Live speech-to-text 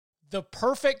The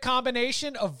perfect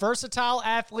combination of versatile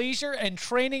athleisure and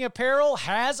training apparel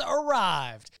has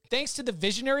arrived. Thanks to the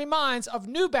visionary minds of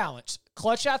New Balance,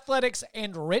 Clutch Athletics,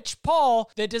 and Rich Paul,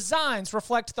 the designs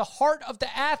reflect the heart of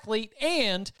the athlete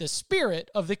and the spirit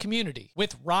of the community.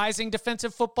 With rising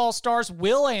defensive football stars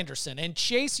Will Anderson and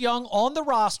Chase Young on the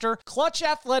roster, Clutch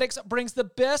Athletics brings the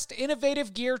best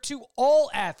innovative gear to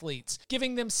all athletes,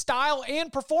 giving them style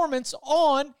and performance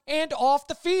on and off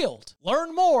the field.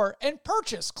 Learn more and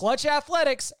purchase Clutch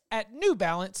Athletics at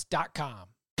newbalance.com.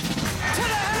 To the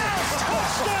house!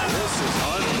 Touchdown! This is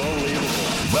unbelievable.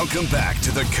 Welcome back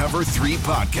to the Cover 3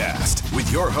 podcast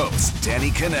with your hosts, Danny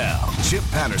Cannell, Chip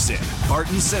Patterson,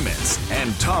 Barton Simmons,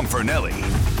 and Tom Fornelli.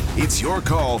 It's your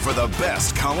call for the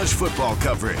best college football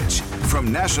coverage,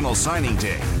 from National Signing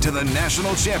Day to the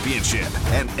National Championship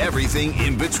and everything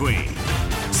in between.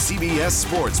 CBS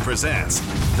Sports presents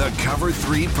the Cover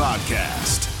 3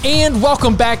 podcast. And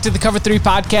welcome back to the Cover 3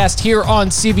 podcast here on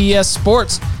CBS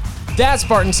Sports. That's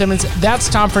Barton Simmons. That's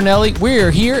Tom Fornelli.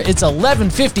 We're here. It's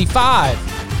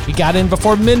 11:55. We got in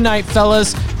before midnight,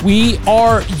 fellas. We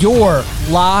are your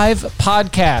live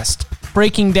podcast,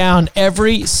 breaking down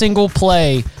every single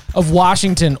play of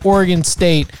Washington, Oregon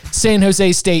State, San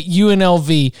Jose State,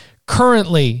 UNLV.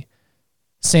 Currently,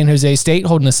 San Jose State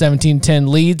holding a 17-10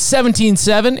 lead,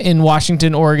 17-7 in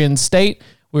Washington, Oregon State.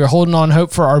 We're holding on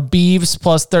hope for our Beavs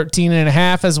plus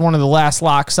 13.5 as one of the last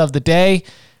locks of the day.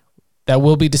 That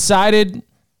will be decided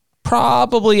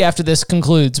probably after this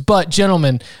concludes. But,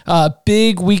 gentlemen,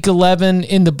 big Week 11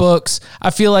 in the books. I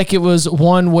feel like it was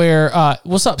one where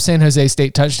what's up, San Jose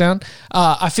State touchdown?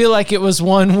 I feel like it was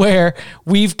one where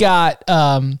we've got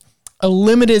a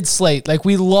limited slate. Like,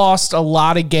 we lost a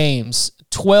lot of games.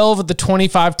 12 of the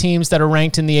 25 teams that are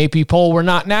ranked in the AP poll were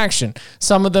not in action.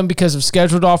 Some of them because of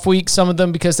scheduled off weeks, some of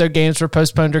them because their games were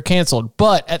postponed or canceled.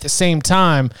 But at the same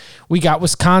time, we got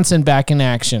Wisconsin back in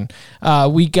action.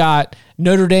 We got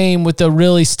Notre Dame with a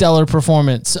really stellar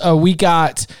performance. We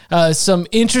got some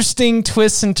interesting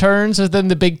twists and turns within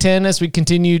the Big Ten as we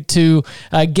continue to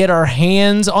get our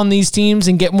hands on these teams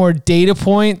and get more data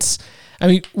points. I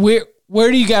mean,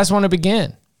 where do you guys want to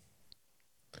begin?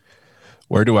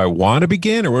 Where do I want to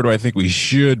begin, or where do I think we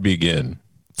should begin?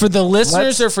 For the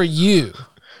listeners or for you?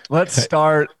 Let's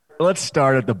start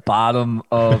at the bottom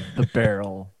of the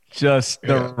barrel. Just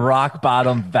the rock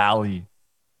bottom valley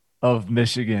of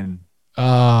Michigan.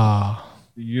 The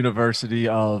University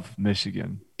of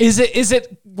Michigan. Is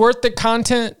it worth the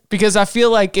content? Because I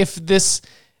feel like if this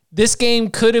game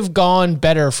could have gone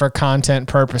better for content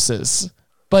purposes,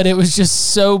 but it was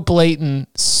just so blatant,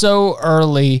 so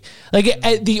early.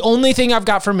 Like, the only thing I've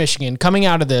got for Michigan coming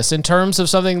out of this in terms of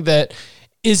something that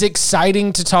is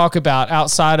exciting to talk about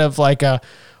outside of like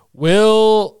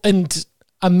and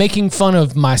I'm making fun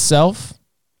of myself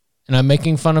and I'm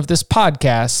making fun of this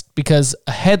podcast because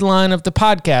a headline of the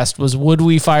podcast was, would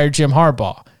we fire Jim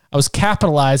Harbaugh? I was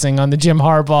capitalizing on the Jim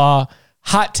Harbaugh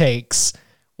hot takes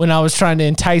when I was trying to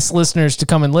entice listeners to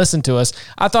come and listen to us.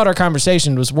 I thought our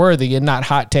conversation was worthy and not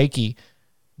hot takey.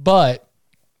 But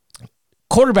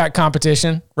quarterback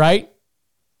competition, right?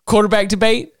 Quarterback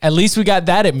debate. At least we got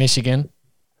that at Michigan.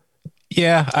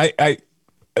 Yeah,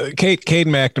 Cade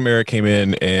McNamara came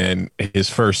in, and his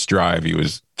first drive, he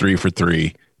was 3 for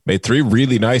 3, made 3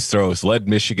 really nice throws, led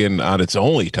Michigan on its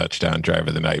only touchdown drive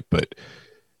of the night, but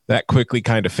that quickly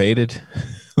kind of faded.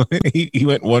 He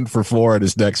went 1 for 4 on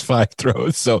his next 5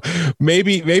 throws. So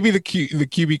maybe the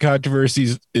QB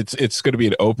controversies, it's going to be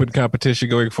an open competition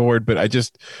going forward. But I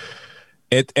just,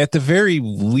 at the very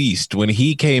least, when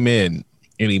he came in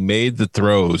and he made the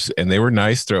throws, and they were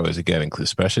nice throws again,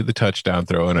 especially the touchdown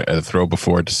throw and a throw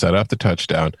before to set up the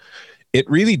touchdown, it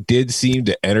really did seem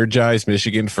to energize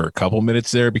Michigan for a couple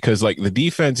minutes there, because like the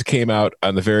defense came out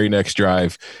on the very next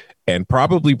drive and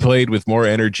probably played with more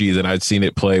energy than I'd seen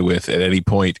it play with at any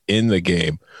point in the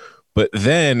game. But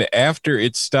then after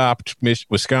it stopped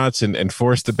Wisconsin and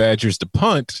forced the Badgers to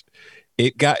punt,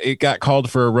 it got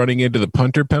called for a running into the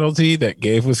punter penalty that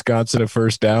gave Wisconsin a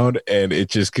first down, and it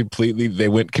just they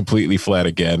went completely flat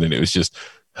again. And it was just,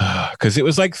 because it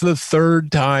was like the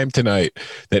third time tonight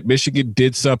that Michigan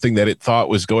did something that it thought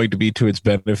was going to be to its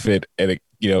benefit, and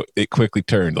it quickly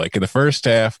turned. Like in the first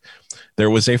half, there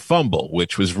was a fumble,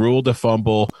 which was ruled a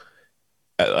fumble.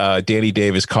 Danny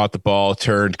Davis caught the ball,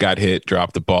 turned, got hit,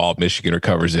 dropped the ball. Michigan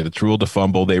recovers it. It's ruled a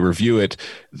fumble. They review it.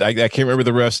 I can't remember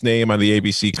the ref's name on the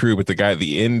ABC crew, but the guy,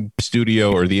 the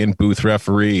in-studio or the in-booth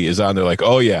referee is on there like,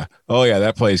 oh, yeah,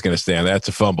 that play is going to stand. That's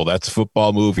a fumble. That's a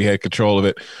football move. He had control of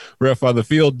it. Ref on the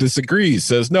field disagrees,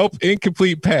 says, nope,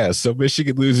 incomplete pass. So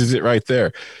Michigan loses it right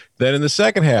there. Then in the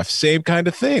second half, same kind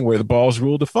of thing where the ball's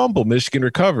ruled a fumble. Michigan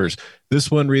recovers. This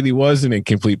one really was an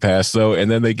incomplete pass, though, and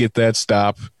then they get that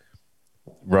stop,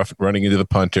 running into the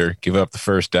punter, give up the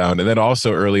first down. And then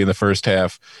also early in the first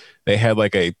half, they had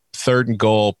like a 3rd and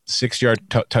goal,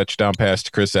 6-yard touchdown pass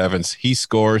to Chris Evans. He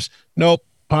scores. Nope.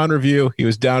 Upon review, he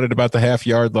was down at about the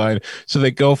half-yard line. So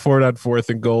they go for it on 4th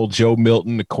and goal. Joe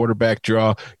Milton, the quarterback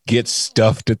draw, gets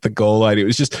stuffed at the goal line. It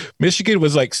was just Michigan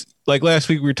was like last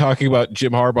week we were talking about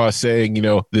Jim Harbaugh saying,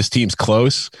 this team's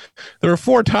close. There were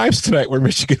 4 times tonight where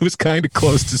Michigan was kind of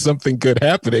close to something good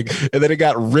happening, and then it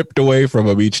got ripped away from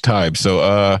them each time.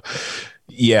 So,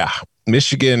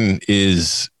 Michigan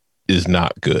is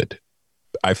not good.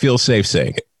 I feel safe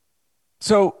saying it.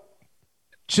 So,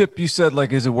 Chip, you said,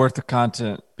 is it worth the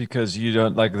content because you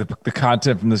don't the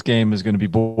content from this game is going to be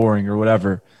boring or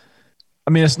whatever.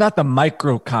 I mean, it's not the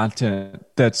micro content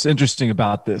that's interesting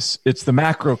about this. It's the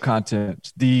macro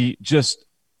content.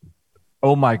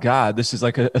 Oh my God, this is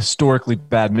like a historically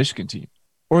bad Michigan team,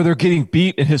 or they're getting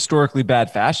beat in historically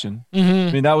bad fashion. Mm-hmm.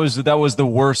 I mean, that was the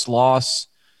worst loss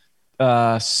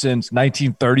since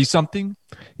 1930 something.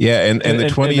 Yeah, and the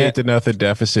 28-0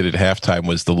 deficit at halftime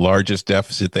was the largest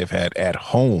deficit they've had at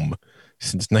home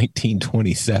since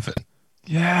 1927.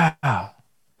 Yeah.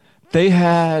 They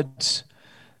had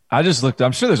I just looked,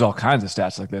 I'm sure there's all kinds of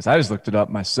stats like this. I just looked it up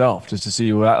myself just to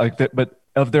see what but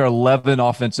of their 11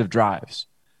 offensive drives,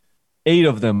 8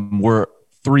 of them were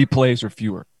 3 plays or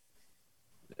fewer.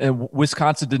 And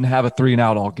Wisconsin didn't have a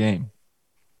 3-and-out all game.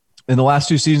 In the last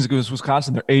 2 seasons against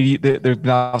Wisconsin, they're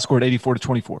now scored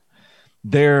 84-24.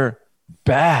 They're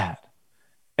bad.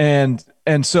 And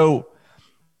so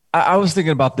I was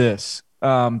thinking about this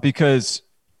because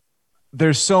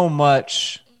there's so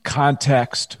much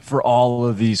context for all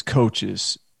of these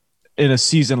coaches in a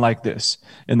season like this,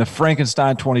 in the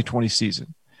Frankenstein 2020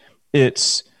 season.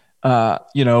 It's, have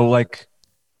you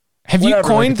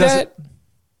coined that?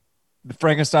 The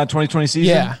Frankenstein 2020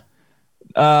 season? Yeah.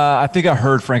 I think I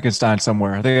heard Frankenstein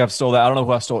somewhere. I think I've stole that. I don't know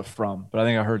who I stole it from, but I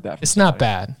think I heard that. It's not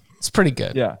bad. It's pretty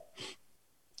good. Yeah.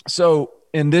 So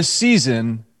in this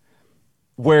season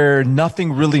where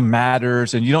nothing really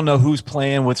matters and you don't know who's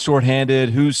playing with shorthanded,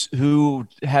 who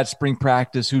had spring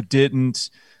practice, who didn't,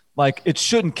 it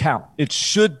shouldn't count. It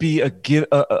should be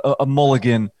a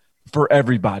mulligan for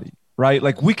everybody, right?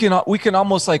 We can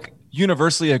almost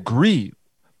universally agree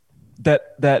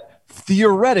that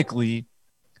theoretically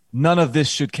none of this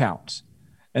should count.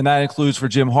 And that includes for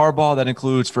Jim Harbaugh. That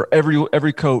includes for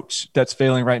every coach that's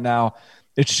failing right now.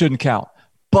 It shouldn't count.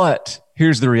 But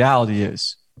here's the reality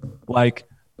is,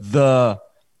 the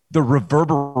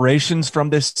reverberations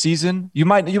from this season, you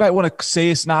might want to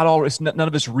say none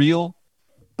of it's real,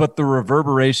 but the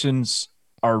reverberations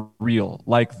are real.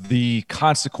 The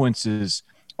consequences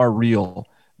are real.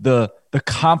 The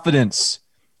confidence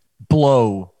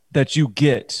blow that you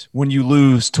get when you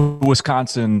lose to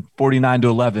Wisconsin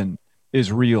 49-11 is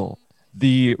real.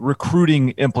 The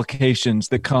recruiting implications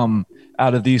that come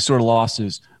out of these sort of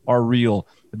losses are real.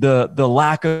 The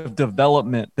lack of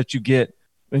development that you get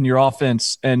in your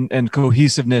offense and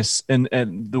cohesiveness and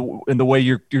the way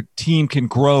your team can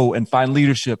grow and find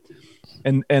leadership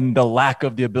and the lack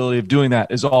of the ability of doing that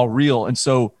is all real. And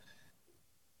so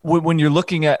when you're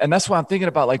looking at, and that's why I'm thinking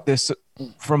about this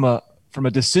from a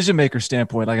decision maker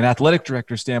standpoint, an athletic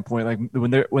director standpoint,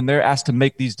 when they're asked to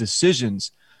make these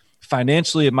decisions,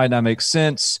 financially it might not make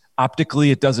sense. Optically,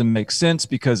 it doesn't make sense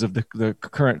because of the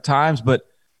current times. But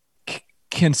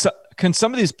can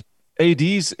some of these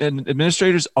ADs and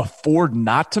administrators afford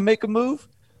not to make a move?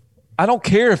 I don't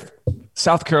care if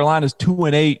South Carolina is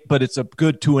 2-8, but it's a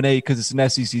good 2-8 because it's an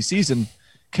SEC season.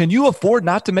 Can you afford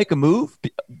not to make a move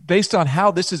based on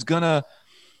how this is going to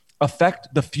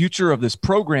affect the future of this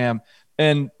program?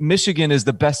 And Michigan is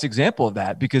the best example of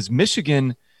that because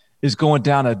Michigan is going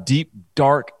down a deep,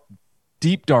 dark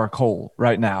hole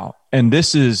right now. And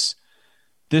this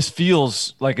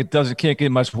feels like can't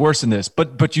get much worse than this,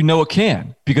 but it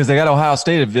can because they got Ohio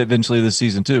State eventually this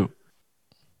season too.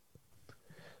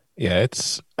 Yeah,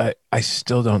 I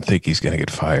still don't think he's going to get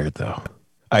fired though.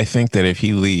 I think that if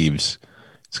he leaves,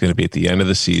 it's going to be at the end of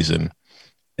the season.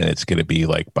 And it's going to be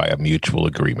by a mutual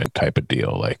agreement type of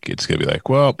deal. It's going to be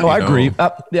well. I agree.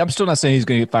 I'm still not saying he's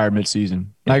going to get fired midseason.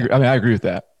 Yeah. I agree with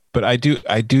that. But I do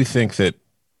think that,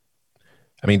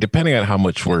 depending on how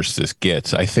much worse this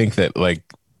gets, I think that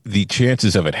the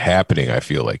chances of it happening, I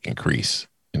feel increase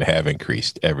and have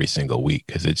increased every single week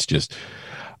because it's just,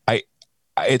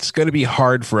 it's going to be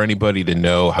hard for anybody to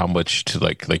know how much to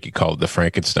like you call it the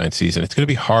Frankenstein season. It's going to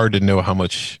be hard to know how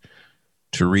much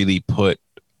to really put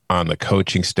on the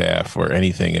coaching staff or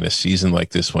anything in a season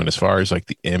like this one, as far as like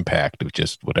the impact of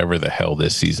just whatever the hell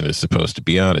this season is supposed to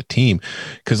be on a team.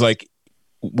 Because like,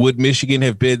 would Michigan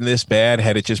have been this bad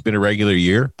had it just been a regular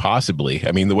year? Possibly.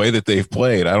 I mean, the way that they've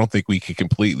played, I don't think we could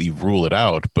completely rule it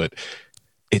out, but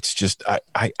it's just,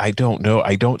 I don't know.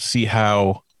 I don't see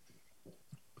how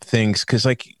things, because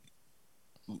like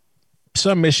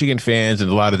some Michigan fans and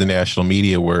a lot of the national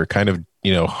media were kind of,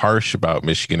 harsh about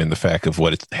Michigan and the fact of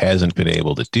what it hasn't been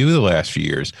able to do the last few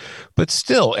years. But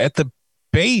still, at the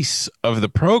base of the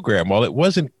program, while it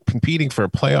wasn't competing for a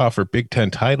playoff or Big Ten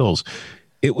titles,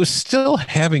 it was still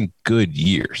having good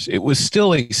years. It was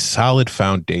still a solid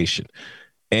foundation.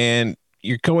 And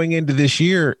you're going into this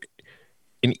year,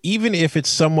 and even if it's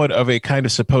somewhat of a kind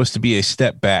of supposed to be a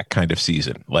step back kind of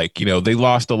season, like, they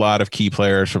lost a lot of key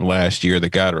players from last year that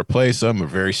got to replace them, a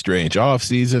very strange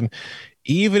offseason.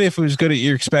 Even if it was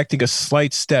you're expecting a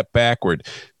slight step backward,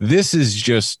 this is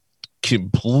just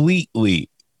completely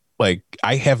like,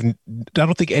 I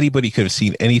don't think anybody could have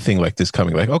seen anything like this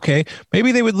coming. Like, okay,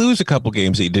 maybe they would lose a couple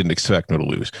games that you didn't expect them to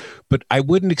lose, but I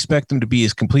wouldn't expect them to be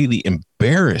as completely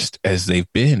embarrassed as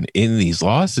they've been in these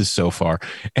losses so far.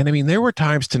 And I mean, there were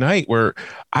times tonight where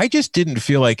I just didn't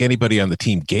feel like anybody on the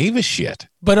team gave a shit.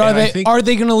 But are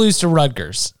they going to lose to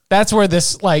Rutgers? That's where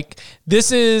this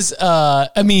is,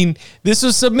 this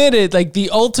was submitted, like the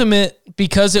ultimate,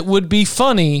 because it would be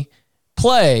funny,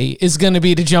 play is going to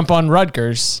be to jump on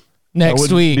Rutgers next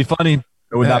week. Be funny.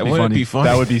 It would not be funny.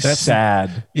 That would be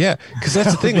sad. Yeah, because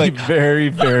that's the thing. Like, very,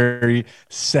 very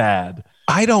sad.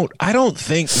 I don't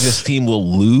think this team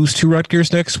will lose to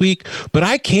Rutgers next week, but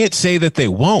I can't say that they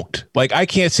won't. Like, I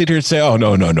can't sit here and say, oh,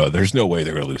 no, there's no way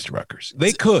they're going to lose to Rutgers.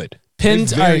 They could.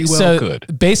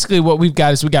 Could. Basically what we've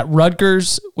got is we got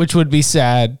Rutgers, which would be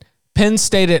sad. Penn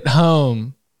State at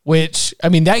home, which, I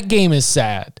mean, that game is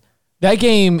sad. That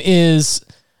game is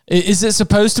it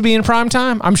supposed to be in prime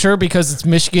time? I'm sure, because it's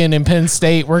Michigan and Penn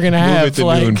State. We're going to have move it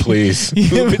to noon, please.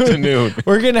 Move it to noon.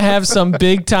 We're going to have some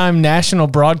big time national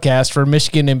broadcast for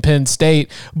Michigan and Penn State.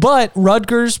 But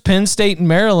Rutgers, Penn State, and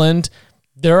Maryland,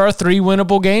 there are 3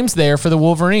 winnable games there for the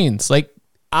Wolverines. Like,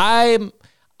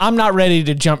 I'm not ready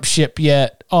to jump ship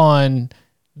yet on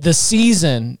the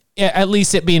season, at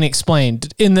least it being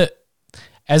explained.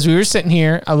 As we were sitting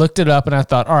here, I looked it up and I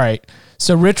thought, all right,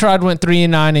 so Rich Rod went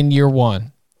 3-9 in year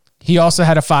 1. He also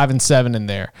had a 5-7 in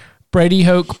there. Brady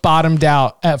Hoke bottomed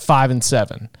out at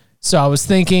 5-7. So I was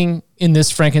thinking, in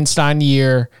this Frankenstein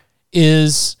year,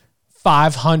 is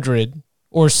 500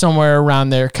 or somewhere around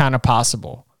there kind of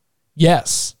possible?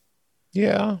 Yes.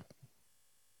 Yeah.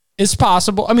 It's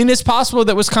possible. I mean, it's possible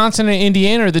that Wisconsin and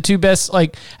Indiana are the 2 best,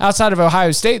 like, outside of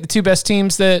Ohio State, the 2 best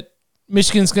teams that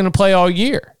Michigan's going to play all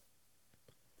year.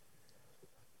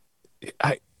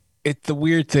 The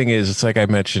weird thing is, it's like I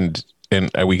mentioned,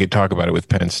 and we could talk about it with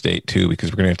Penn State too,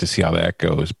 because we're going to have to see how that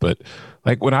goes. But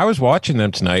like, when I was watching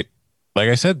them tonight, like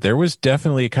I said, there was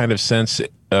definitely a kind of sense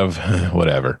of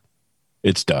whatever,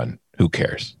 it's done. Who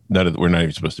cares? We're not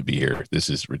even supposed to be here. This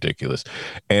is ridiculous.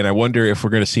 And I wonder if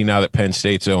we're going to see, now that Penn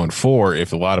State's 0-4,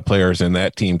 if a lot of players in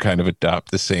that team kind of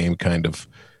adopt the same kind of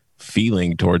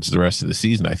feeling towards the rest of the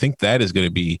season. I think that is going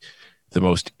to be the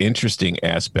most interesting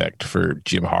aspect for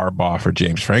Jim Harbaugh, for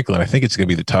James Franklin. I think it's going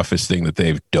to be the toughest thing that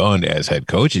they've done as head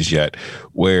coaches yet,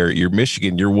 where you're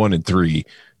Michigan, you're 1-3,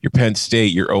 you're Penn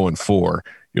State, you're 0-4.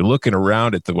 You're looking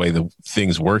around at the way the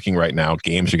thing's working right now.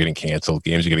 Games are getting canceled.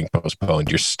 Games are getting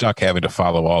postponed. You're stuck having to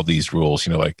follow all these rules.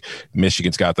 Like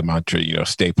Michigan's got the mantra,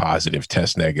 stay positive,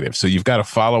 test negative. So you've got to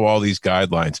follow all these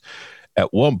guidelines.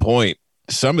 At one point,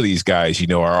 some of these guys,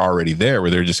 are already there where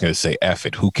they're just going to say, F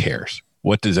it, who cares?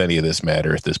 What does any of this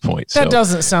matter at this point? That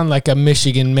doesn't sound like a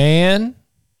Michigan man.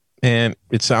 And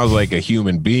it sounds like a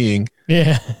human being.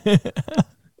 Yeah.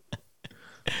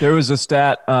 There was a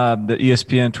stat that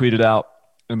ESPN tweeted out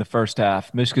in the first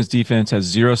half. Michigan's defense has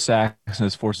 0 sacks and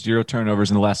has forced 0 turnovers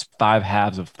in the last 5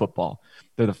 halves of football.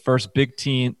 They're the first Big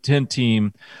Ten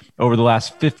team over the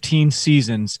last 15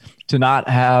 seasons to not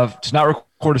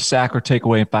record a sack or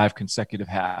takeaway in 5 consecutive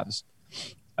halves.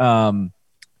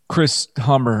 Chris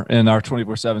Hummer in our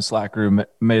 24/7 Slack room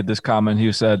made this comment.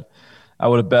 He said, I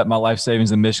would have bet my life savings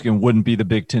that Michigan wouldn't be the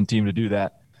Big Ten team to do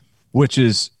that, which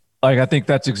is, like, I think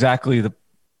that's exactly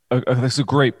that's a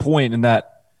great point, in that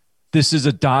this is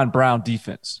a Don Brown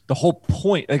defense. The whole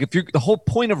point, the whole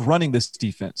point of running this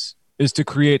defense is to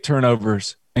create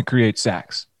turnovers and create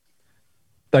sacks.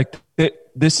 Like,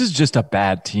 this is just a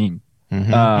bad team.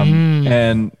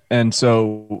 Mm-hmm. And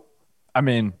so, I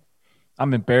mean,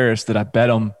 I'm embarrassed that I bet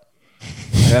them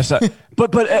That's not,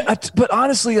 but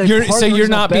honestly, like, you're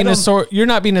not being a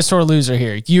sore loser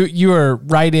here. You are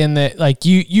right in that. Like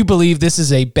you believe this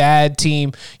is a bad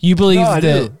team. You believe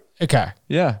that. Okay.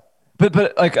 Yeah.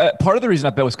 But like part of the reason I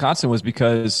bet Wisconsin was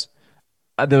because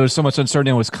there was so much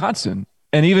uncertainty in Wisconsin.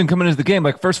 And even coming into the game,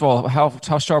 like, first of all,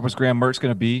 how sharp was Graham Mertz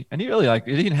going to be? And he really, like,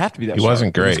 it didn't have to be that sharp. He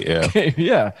wasn't great,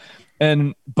 yeah. Yeah.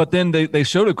 But then they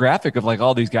showed a graphic of, like,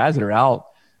 all these guys that are out.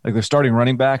 Like, they're starting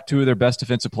running back, 2 of their best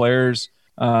defensive players.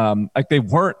 Like, they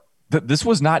weren't – this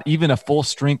was not even a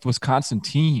full-strength Wisconsin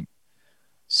team.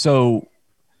 So,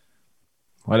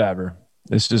 whatever.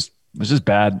 It's just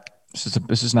bad. It's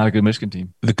just not a good Michigan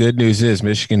team. The good news is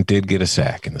Michigan did get a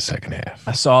sack in the second half.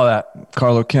 I saw that.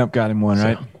 Carlo Kemp got him one,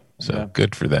 right? So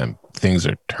good for them. Things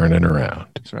are turning around.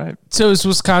 That's right. So is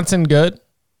Wisconsin good?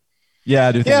 Yeah,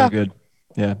 I do think they're good.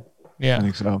 Yeah. I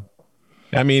think so.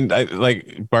 I mean,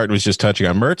 like Barton was just touching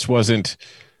on, Mertz wasn't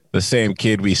the same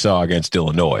kid we saw against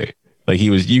Illinois. Like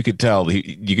you could tell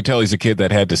he's a kid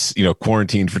that had to,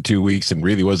 quarantine for 2 weeks and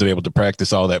really wasn't able to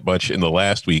practice all that much in the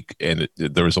last week. And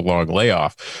there was a long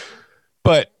layoff,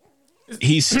 but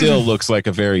he still looks like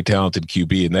a very talented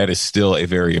QB. And that is still a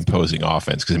very imposing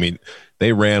offense. Cause I mean,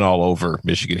 they ran all over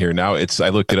Michigan here. Now I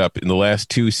looked it up in the last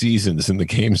 2 seasons in the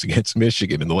games against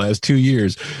Michigan in the last 2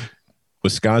 years,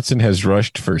 Wisconsin has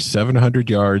rushed for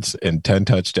 700 yards and 10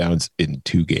 touchdowns in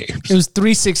 2 games. It was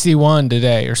 361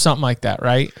 today or something like that,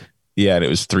 right? Yeah, and it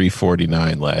was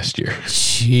 349 last year.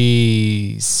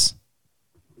 Jeez.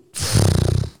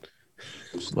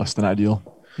 It's less than ideal.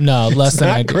 No, less than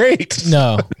ideal. Great.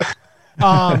 No.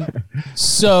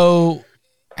 So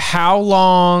how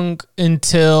long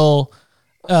until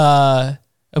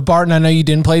Barton, I know you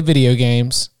didn't play video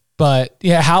games, but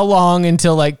yeah, how long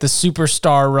until like the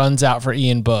superstar runs out for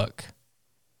Ian Book?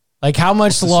 Like how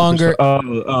much longer?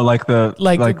 Like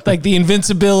the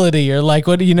invincibility or like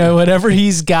whatever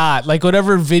he's got, like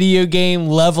whatever video game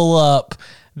level up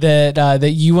that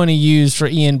you want to use for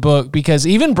Ian Book, because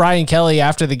even Brian Kelly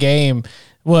after the game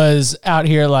was out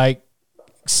here like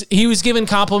he was giving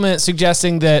compliments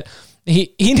suggesting that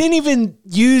he didn't even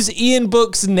use Ian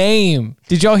Book's name.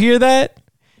 Did y'all hear that?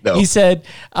 No. He said,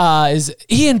 is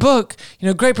Ian Book,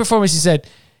 great performance. He said,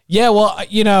 yeah, well,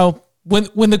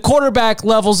 when the quarterback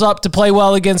levels up to play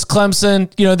well against Clemson,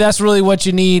 that's really what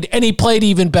you need. And he played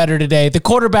even better today. The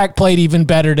quarterback played even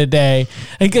better today.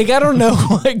 Like I don't know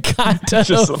what kind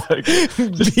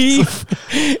of beef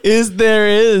there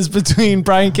is between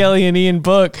Brian Kelly and Ian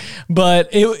Book, but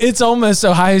it's almost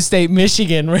Ohio State,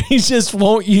 Michigan, where he just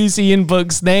won't use Ian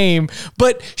Book's name,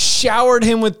 but showered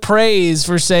him with praise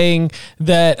for saying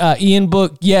that Ian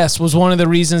Book, yes, was one of the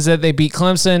reasons that they beat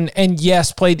Clemson, and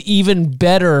yes, played even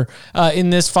better in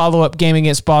this follow-up game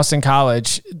against Boston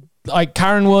College. Like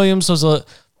Kyron Williams was a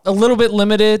little bit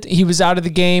limited. He was out of the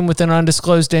game with an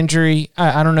undisclosed injury.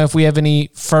 I don't know if we have any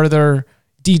further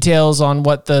details on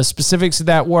what the specifics of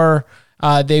that were.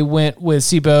 They went with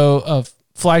Sibo of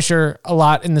Fleischer a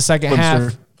lot in the second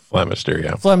half.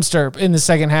 Flemster in the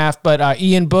second half, but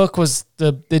Ian Book was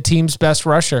the team's best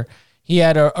rusher. He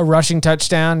had a rushing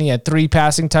touchdown. He had 3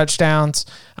 passing touchdowns.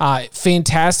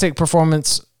 Fantastic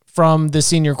performance from the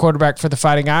senior quarterback for the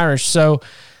Fighting Irish. So,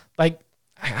 like,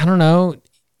 I don't know.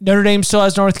 Notre Dame still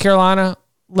has North Carolina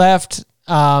left.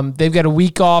 They've got a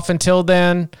week off until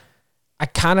then. I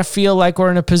kind of feel like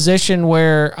we're in a position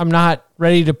where I'm not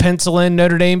ready to pencil in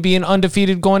Notre Dame being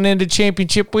undefeated going into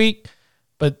championship week.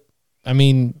 But, I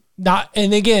mean,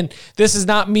 and again, this is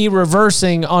not me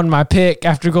reversing on my pick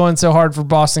after going so hard for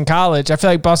Boston College. I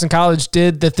feel like Boston College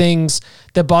did the things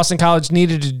that Boston College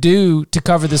needed to do to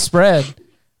cover the spread.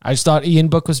 I just thought Ian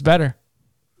Book was better.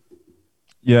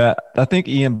 Yeah, I think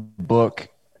Ian Book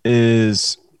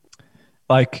is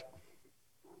like,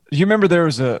 you remember there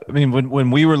was when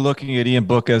we were looking at Ian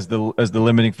Book as the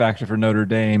limiting factor for Notre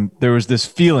Dame, there was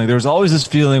always this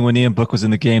feeling when Ian Book was in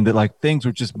the game that like things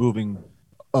were just moving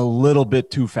a little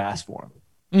bit too fast for him.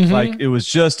 Mm-hmm. Like it was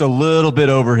just a little bit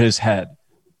over his head.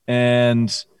 And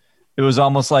it was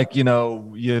almost like,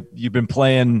 you've been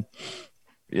playing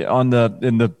in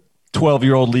the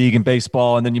 12-year-old league in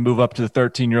baseball, and then you move up to the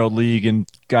 13-year-old league and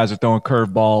guys are throwing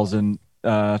curveballs, and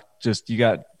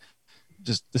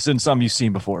this isn't something you've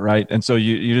seen before, right? And so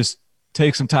you just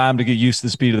take some time to get used to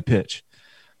the speed of the pitch.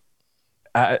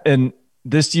 And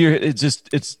this year,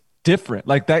 it's different.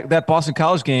 Like that Boston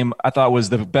College game, I thought was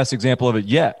the best example of it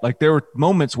yet. Like there were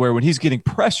moments where when he's getting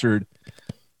pressured,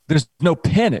 there's no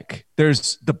panic.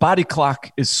 The body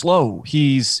clock is slow.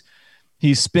 He's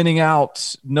spinning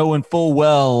out, knowing full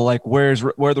well like where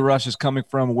the rush is coming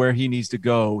from, where he needs to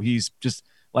go. He's just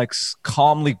like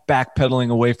calmly backpedaling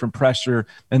away from pressure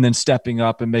and then stepping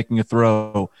up and making a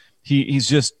throw.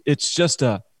 it's just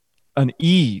an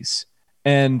ease.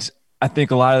 And I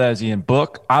think a lot of that is Ian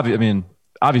Book.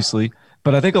 Obviously,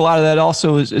 but I think a lot of that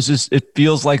also is just, it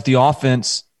feels like the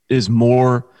offense is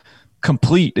more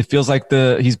complete. It feels like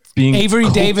he's being Avery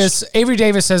coached.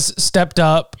 Davis has stepped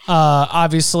up.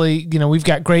 Obviously, we've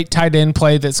got great tight end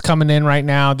play that's coming in right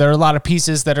now. There are a lot of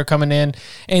pieces that are coming in,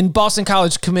 and Boston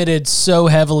College committed so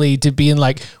heavily to being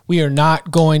like, we are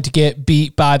not going to get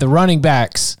beat by the running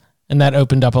backs. And that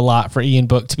opened up a lot for Ian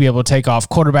Book to be able to take off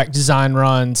quarterback design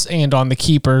runs and on the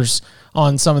keepers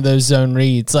on some of those zone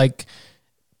reads. Like,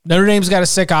 Notre Dame's got a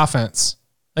sick offense.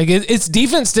 Like, its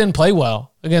defense didn't play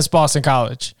well against Boston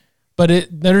College.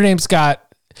 But Notre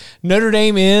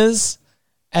Dame is,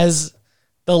 as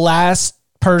the last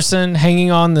person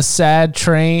hanging on the sad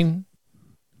train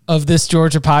of this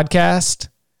Georgia podcast,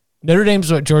 Notre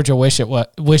Dame's what Georgia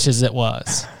wishes it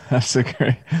was. That's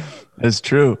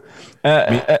true.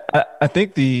 I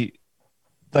think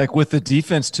with the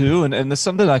defense too, and there's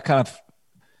something I kind of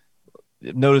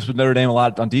noticed with Notre Dame a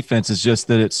lot on defense is just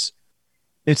that it's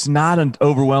not an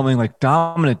overwhelming, like,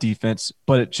 dominant defense,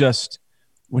 but it just,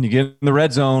 when you get in the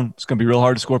red zone, it's going to be real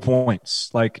hard to score points.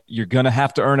 Like, you're going to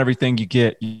have to earn everything you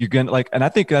get. You're going to, like, and I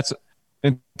think that's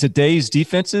in today's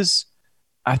defenses.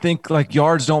 I think, like,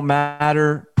 yards don't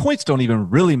matter. Points don't even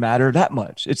really matter that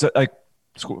much. It's like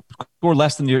score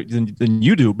less than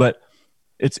you do, but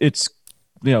it's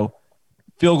field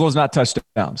goals, not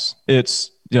touchdowns.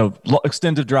 It's,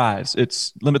 extended drives.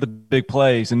 It's limit the big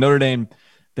plays. And Notre Dame,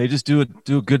 they just do a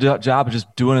good job of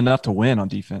just doing enough to win on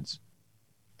defense.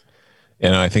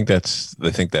 And I think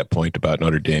that point about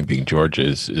Notre Dame being Georgia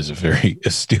is a very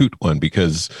astute one,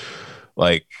 because,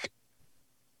 like,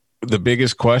 the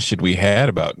biggest question we had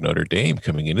about Notre Dame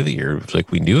coming into the year was,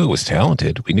 like, we knew it was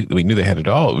talented. We knew they had it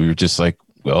all. We were just like,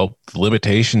 well, the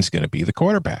limitation is going to be the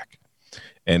quarterback.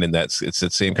 And it's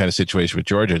that same kind of situation with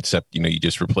Georgia, except, you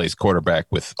just replace quarterback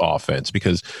with offense,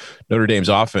 because Notre Dame's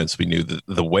offense, we knew that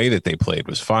the way that they played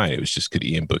was fine. It was just, could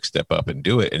Ian Book step up and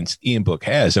do it? And Ian Book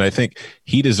has. And I think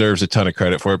he deserves a ton of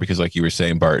credit for it, because, like you were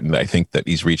saying, Barton, I think that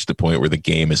he's reached the point where the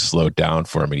game has slowed down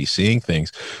for him and he's seeing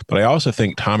things. But I also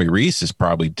think Tommy Rees is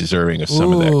probably deserving of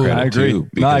some of that credit. I agree. Too.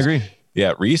 I agree.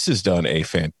 Yeah, Rees has done a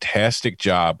fantastic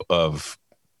job of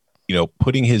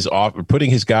putting his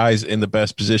guys in the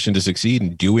best position to succeed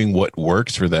and doing what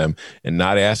works for them and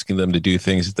not asking them to do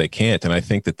things that they can't. And I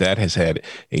think that has had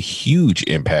a huge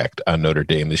impact on Notre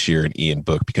Dame this year and Ian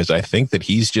Book, because I think that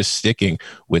he's just sticking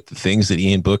with the things that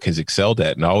Ian Book has excelled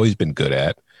at and always been good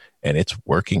at. And it's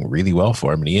working really well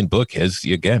for him. And Ian Book has,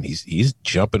 again, he's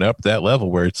jumping up that level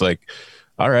where it's like,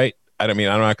 all right, I'm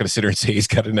not going to sit here and say he's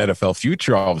got an NFL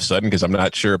future all of a sudden, because I'm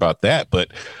not sure about that.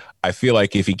 But I feel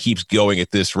like if he keeps going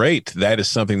at this rate, that is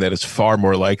something that is far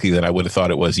more likely than I would have thought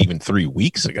it was even 3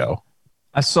 weeks ago.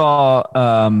 I saw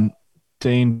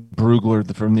Dane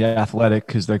Brugler from The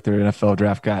Athletic, who's like their NFL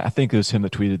draft guy. I think it was him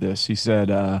that tweeted this. He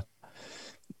said,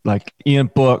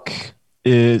 Ian Book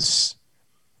his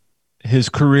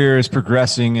career is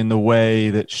progressing in the way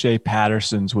that Shea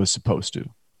Patterson's was supposed to,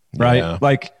 right? Yeah.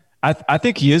 Like, I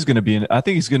think he is going to be. I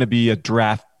think he's going to be a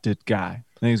drafted guy.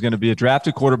 I think he's going to be a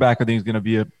drafted quarterback. I think he's going to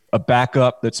be a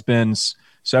backup that spends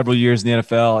several years in the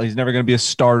NFL. He's never going to be a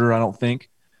starter, I don't think.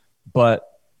 But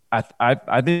I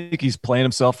think he's playing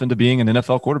himself into being an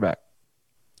NFL quarterback.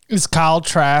 Is Kyle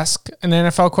Trask an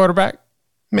NFL quarterback?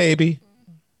 Maybe.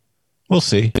 We'll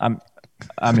see.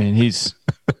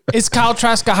 Is Kyle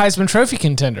Trask a Heisman Trophy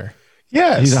contender?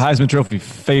 Yes. He's a Heisman Trophy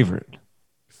favorite.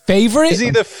 Favorite? Is he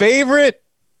the favorite?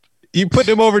 You put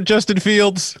him over Justin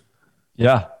Fields?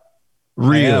 Yeah.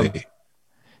 Really?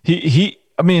 Look,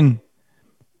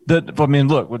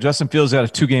 well, Justin Fields got a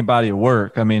 2-game body of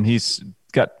work. I mean, he's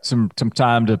got some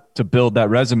time to build that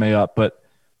resume up, but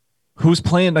who's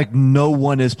playing? Like, no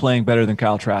one is playing better than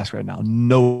Kyle Trask right now.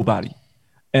 Nobody.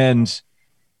 And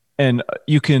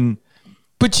you can,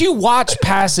 but you watch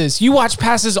passes. You watch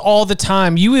passes all the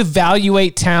time. You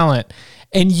evaluate talent,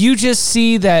 and you just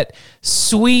see that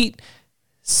sweet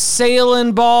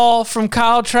sailing ball from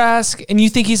Kyle Trask, and you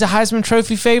think he's a Heisman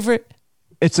Trophy favorite?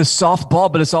 It's a soft ball,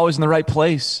 but it's always in the right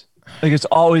place. Like, it's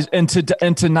always. And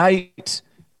tonight,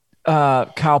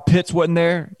 Kyle Pitts wasn't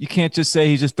there. You can't just say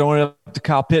he's just throwing it up to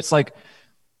Kyle Pitts. Like,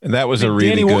 and that was a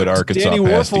really good Arkansas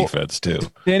pass defense too.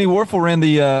 Danny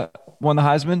Werfel won the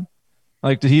Heisman.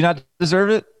 Like, did he not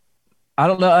deserve it? I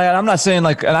don't know. I'm not saying,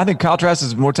 like, and I think Kyle Trask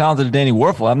is more talented than Danny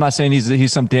Werfel. I'm not saying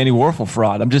he's some Danny Werfel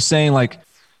fraud. I'm just saying, like,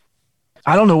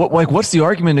 I don't know what's the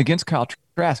argument against Kyle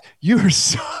Trask? You are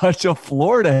such a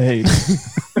Florida hater.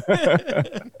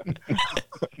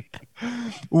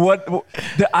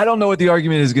 I don't know what the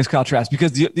argument is against Kyle Trask,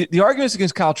 because the arguments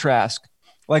against Kyle Trask,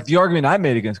 like the argument I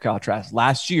made against Kyle Trask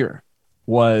last year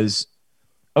was,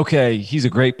 okay, he's a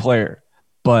great player,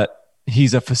 but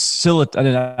he's a facilitator.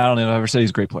 I don't know if I ever said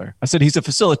he's a great player. I said he's a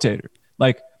facilitator.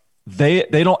 Like they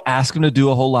don't ask him to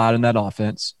do a whole lot in that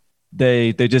offense.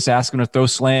 They just ask him to throw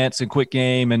slants and quick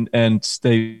game, and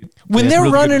they're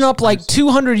really running up like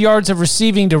 200 yards of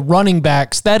receiving to running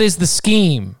backs. That is the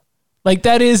scheme. Like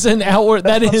that is an outward.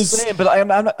 That's that is. Saying, but I'm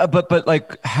not. But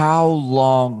like, how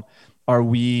long are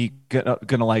we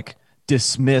gonna like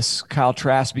dismiss Kyle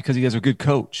Trask because he has a good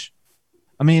coach?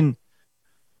 I mean,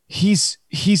 he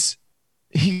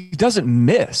doesn't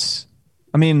miss.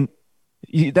 I mean,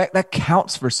 that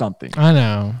counts for something. I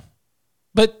know.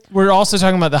 But we're also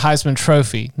talking about the Heisman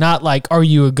Trophy, not like, are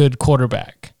you a good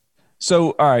quarterback?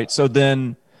 So, all right. So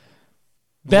then.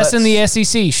 Best in the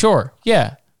SEC, sure.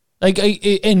 Yeah. Like,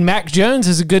 and Mac Jones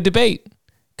is a good debate.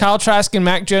 Kyle Trask and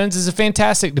Mac Jones is a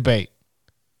fantastic debate.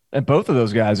 And both of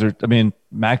those guys are, I mean,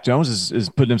 Mac Jones is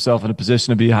putting himself in a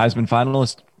position to be a Heisman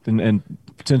finalist and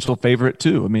potential favorite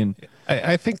too. I mean.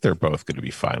 I think they're both going to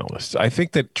be finalists. I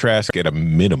think that Trask at a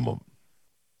minimum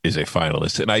is a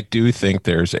finalist. And I do think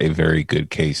there's a very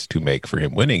good case to make for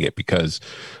him winning it because,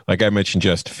 like I mentioned,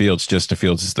 Justin Fields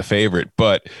is the favorite,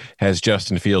 but has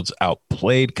Justin Fields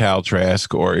outplayed Kyle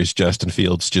Trask, or is Justin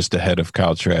Fields just ahead of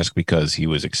Kyle Trask because he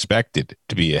was expected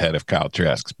to be ahead of Kyle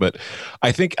Trask? But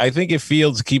I think if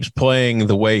Fields keeps playing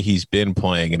the way he's been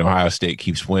playing and Ohio State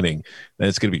keeps winning, then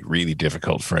it's going to be really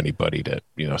difficult for anybody to,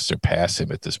 surpass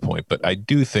him at this point. But I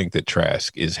do think that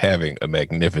Trask is having a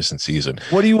magnificent season.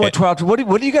 What do you want Trask? What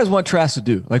do you guys want Trask to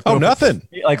do? Like nothing.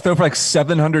 Throw for like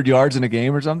 700 yards in a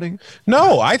game or something?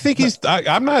 No, I think he's.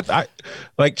 I'm not.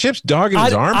 Like Chip's dogging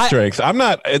his arm strength. I'm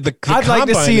not. The I'd like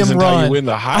to see him run. You win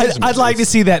the Heisman. I'd like to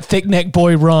see that thick neck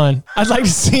boy run. I'd like to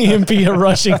see him be a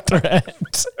rushing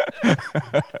threat.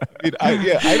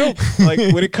 I don't like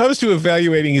when it comes to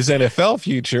evaluating his NFL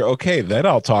future. Okay, then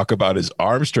I'll talk about his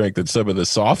arm strength and some of the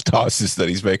soft tosses that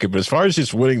he's making. But as far as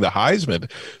just winning the Heisman,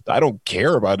 I don't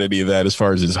care about any of that as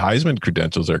far as his Heisman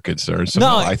credentials are concerned.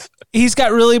 So he's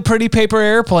got really pretty paper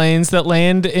airplanes that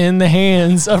land in the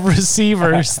hands of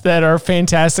receivers that are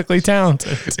fantastically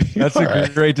talented. That's a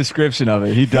great description of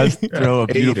it. He does throw a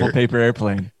beautiful paper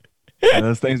airplane. Yeah,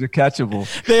 those things are catchable.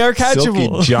 They are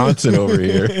catchable. Silky Johnson over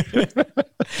here.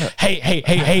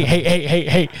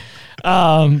 Hey.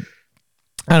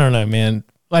 I don't know, man.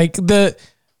 Like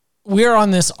we're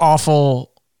on this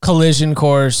awful collision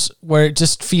course where it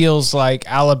just feels like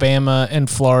Alabama and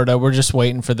Florida, we're just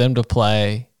waiting for them to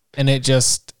play. And it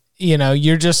just,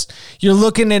 you're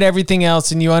looking at everything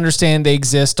else and you understand they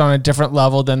exist on a different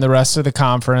level than the rest of the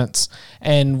conference.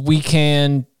 And we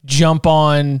can jump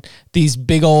on these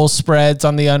big old spreads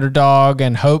on the underdog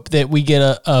and hope that we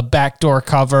get a backdoor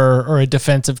cover or a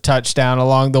defensive touchdown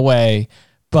along the way.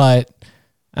 But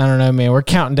I don't know, man, we're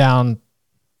counting down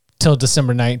till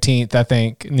December 19th, I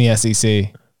think, in the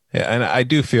SEC. Yeah, and I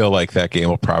do feel like that game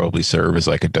will probably serve as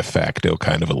like a de facto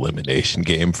kind of elimination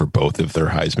game for both of their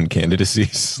Heisman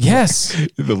candidacies. Yes.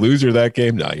 The loser of that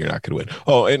game, no, you're not going to win.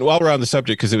 Oh, and while we're on the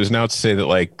subject, because it was announced to say that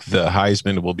like the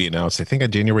Heisman will be announced, I think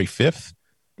on January 5th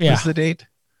is the date.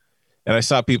 And I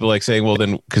saw people like saying, well,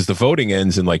 then because the voting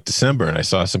ends in like December. And I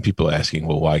saw some people asking,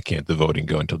 well, why can't the voting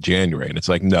go until January? And it's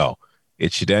like, no,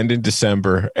 it should end in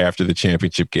December after the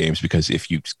championship games, because if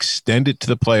you extend it to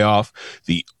the playoff,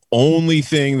 the only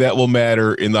thing that will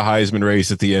matter in the Heisman race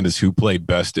at the end is who played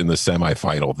best in the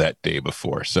semifinal that day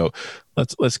before. So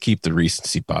let's keep the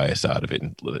recency bias out of it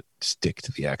and let it stick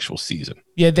to the actual season.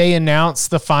 Yeah, they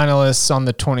announced the finalists on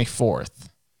the 24th.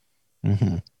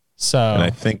 Mm-hmm. So, and I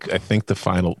think the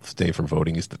final day for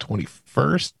voting is the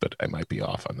 21st, but I might be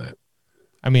off on that.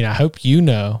 I mean, I hope you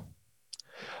know.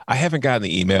 I haven't gotten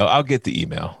the email. I'll get the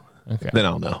email. Okay. Then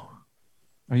I'll know.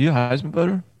 Are you a Heisman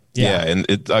voter? Yeah, and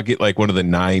I'll get like one of the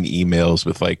 9 emails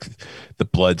with like the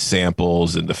blood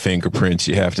samples and the fingerprints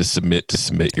you have to submit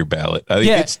your ballot. I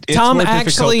think it's Tom more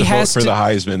actually difficult to has vote for the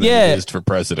Heisman than it is for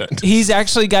president. He's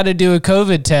actually got to do a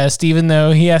COVID test, even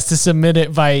though he has to submit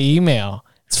it via email.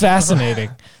 It's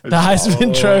fascinating. The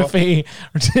Heisman Trophy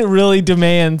really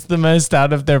demands the most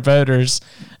out of their voters,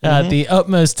 the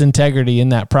utmost integrity in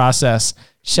that process.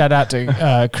 Shout out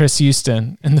to Chris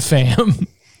Houston and the fam.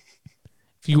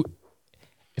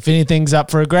 If anything's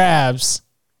up for grabs,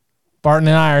 Barton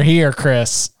and I are here,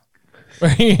 Chris. We're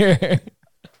here.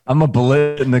 I'm a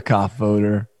Biletnikoff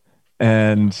voter,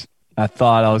 and I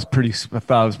thought I was pretty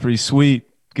sweet.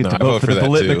 Get to vote for the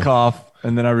Biletnikoff,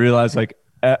 and then I realized like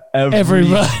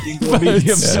everybody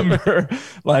member,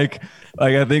 like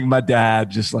I think my dad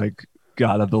just like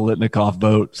got a Biletnikoff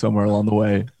vote somewhere along the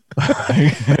way.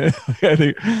 I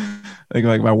think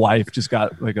like my wife just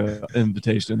got like an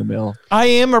invitation in the mail. I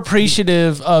am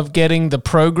appreciative of getting the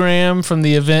program from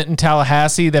the event in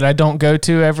Tallahassee that I don't go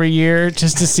to every year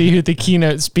just to see who the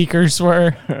keynote speakers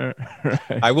were. Right.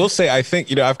 I will say, I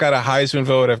think, I've got a Heisman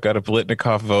vote. I've got a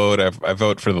Blitnikoff vote. I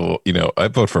vote for I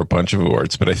vote for a bunch of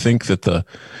awards, but I think that the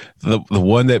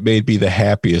one that made me the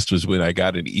happiest was when I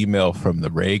got an email from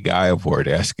the Ray Guy Award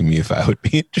asking me if I would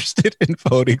be interested in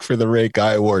voting for the Ray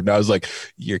Guy Award. And I was like,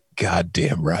 you're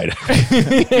goddamn right.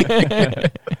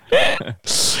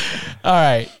 All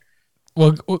right.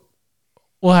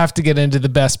 We'll have to get into the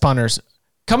best punters.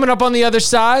 Coming up on the other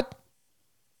side,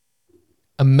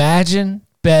 imagine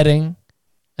betting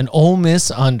an Ole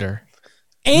Miss under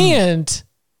and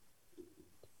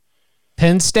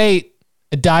Penn State,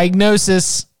 a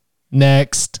diagnosis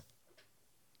next.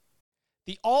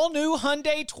 The all-new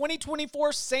Hyundai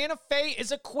 2024 Santa Fe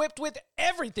is equipped with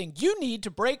everything you need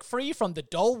to break free from the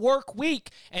dull work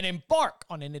week and embark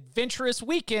on an adventurous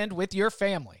weekend with your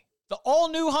family. The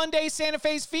all-new Hyundai Santa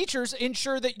Fe's features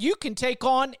ensure that you can take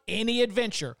on any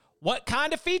adventure. What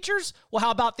kind of features? Well,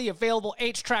 how about the available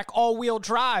H-Track all-wheel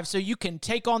drive so you can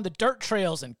take on the dirt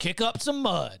trails and kick up some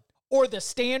mud? Or the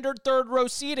standard third-row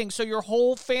seating so your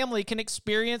whole family can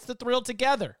experience the thrill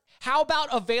together? How about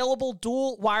available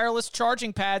dual wireless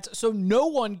charging pads so no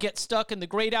one gets stuck in the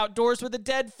great outdoors with a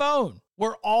dead phone?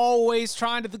 We're always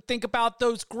trying to think about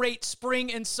those great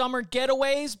spring and summer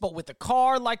getaways, but with a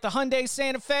car like the Hyundai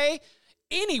Santa Fe,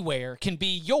 anywhere can be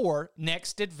your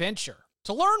next adventure.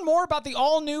 To learn more about the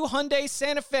all-new Hyundai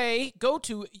Santa Fe, go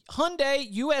to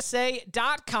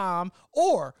HyundaiUSA.com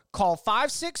or call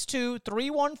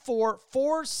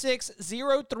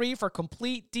 562-314-4603 for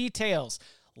complete details.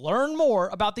 Learn more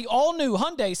about the all-new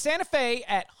Hyundai Santa Fe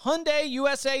at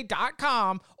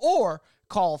HyundaiUSA.com or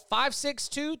call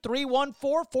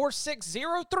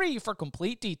 562-314-4603 for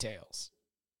complete details.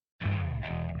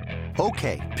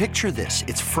 Okay, picture this.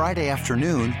 It's Friday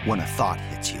afternoon when a thought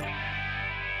hits you.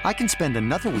 I can spend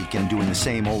another weekend doing the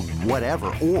same old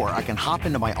whatever, or I can hop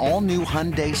into my all-new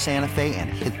Hyundai Santa Fe and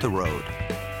hit the road.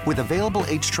 With available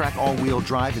H-Track all-wheel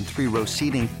drive and three-row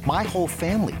seating, my whole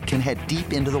family can head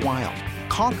deep into the wild.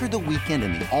 Conquer the weekend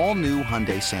in the all-new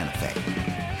Hyundai Santa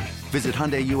Fe. Visit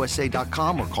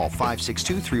HyundaiUSA.com or call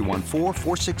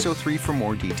 562-314-4603 for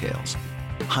more details.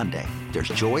 Hyundai, there's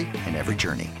joy in every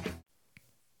journey.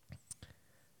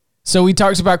 So we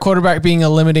talked about quarterback being a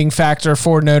limiting factor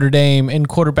for Notre Dame, and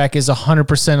quarterback is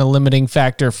 100% a limiting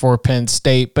factor for Penn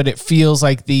State, but it feels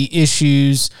like the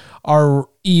issues are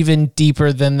even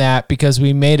deeper than that because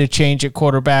we made a change at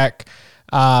quarterback,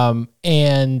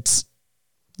 and,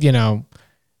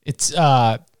 it's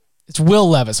Will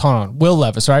Levis. Hold on. Will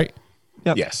Levis, right?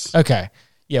 Yep. Yes. Okay.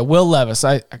 Yeah, Will Levis.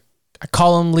 I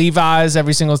call him Levi's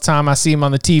every single time I see him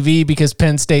on the TV because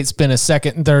Penn State's been a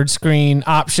second and third screen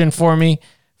option for me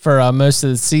for most of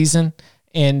the season,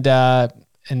 and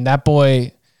that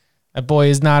boy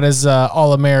is not as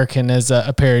all-American as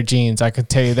a pair of jeans. I can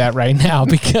tell you that right now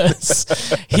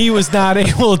because he was not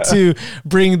able to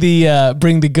bring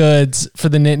the goods for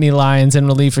the Nittany Lions in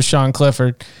relief of Sean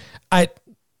Clifford.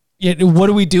 What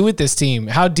do we do with this team?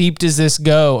 How deep does this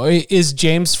go? Is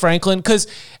James Franklin? Because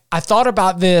I thought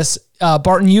about this.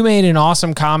 Barton, you made an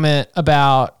awesome comment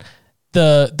about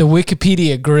the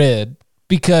Wikipedia grid,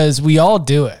 because we all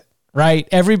do it, right?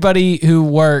 Everybody who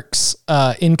works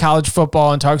in college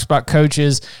football and talks about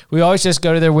coaches, we always just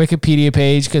go to their Wikipedia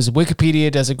page because Wikipedia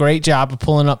does a great job of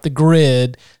pulling up the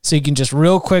grid so you can just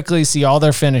real quickly see all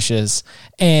their finishes.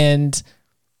 And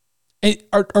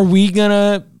are we going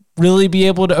to really be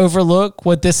able to overlook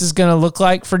what this is going to look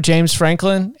like for James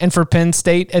Franklin and for Penn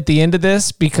State at the end of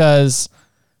this? Because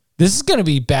this is going to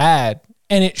be bad.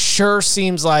 And it sure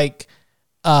seems like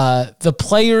the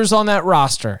players on that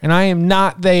roster, and I am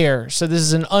not there, so this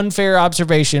is an unfair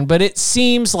observation, but it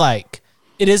seems like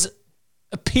it is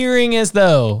appearing as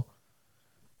though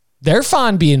they're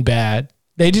fine being bad.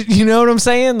 You know what I'm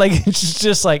saying? Like, it's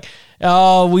just like,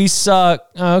 oh, we suck.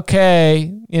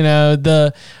 Okay.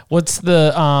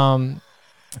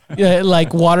 Like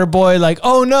Waterboy, like,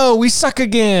 oh no, we suck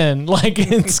again. Like,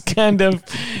 it's kind of,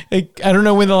 I don't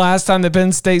know when the last time that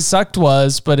Penn State sucked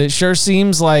was, but it sure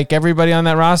seems like everybody on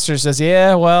that roster says,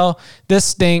 yeah, well, this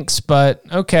stinks, but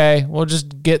okay, we'll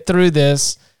just get through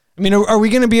this. I mean, are we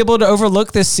going to be able to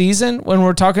overlook this season when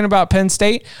we're talking about Penn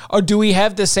State? Or do we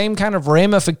have the same kind of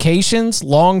ramifications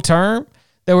long-term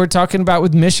that we're talking about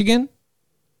with Michigan?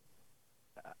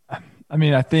 I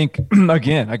mean, I think,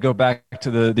 again, I go back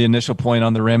to the initial point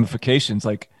on the ramifications.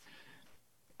 Like,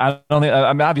 I don't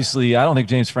think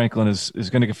James Franklin is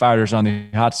going to get fired or is on the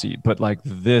hot seat, but like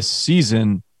this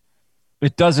season,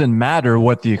 it doesn't matter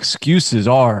what the excuses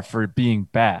are for being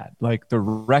bad. Like the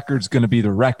record's going to be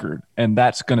the record, and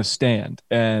that's going to stand,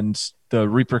 and the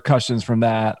repercussions from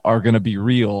that are going to be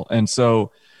real. And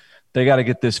so they got to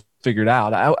get this figured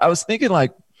out. I was thinking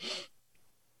like,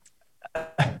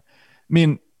 I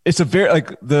mean, it's a very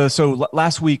so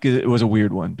last week it was a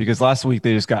weird one because last week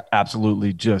they just got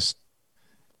absolutely just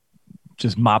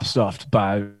mop stuffed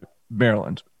by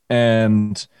Maryland.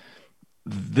 And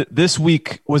this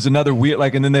week was another weird,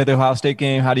 and then they had the Ohio State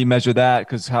game. How do you measure that?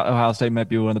 Because Ohio State might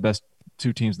be one of the best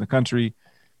 2 teams in the country.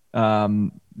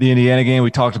 The Indiana game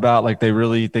we talked about,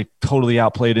 they totally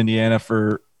outplayed Indiana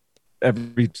for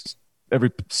every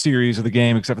series of the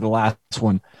game except for the last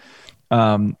one.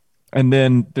 And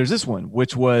then there's this one,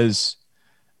 which was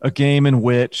a game in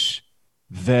which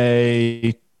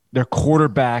their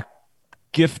quarterback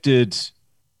gifted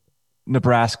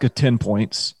Nebraska 10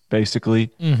 points, basically.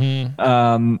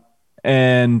 Mm-hmm.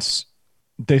 And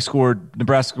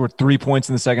Nebraska scored 3 points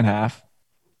in the second half.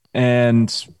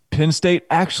 And Penn State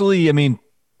actually, I mean,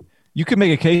 you could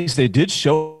make a case they did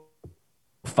show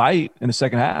fight in the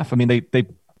second half. I mean, they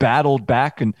battled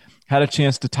back and had a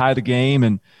chance to tie the game,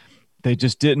 and they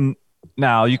just didn't.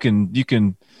 Now you can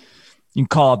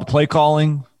call out the play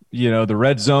calling, the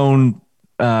red zone.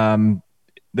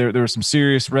 There were some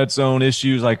serious red zone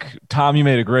issues. Like Tom, you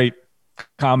made a great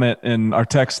comment in our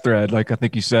text thread. Like I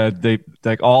think you said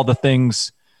all the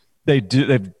things they do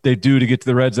to get to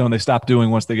the red zone, they stop doing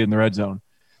once they get in the red zone.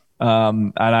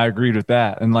 And I agreed with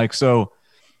that. And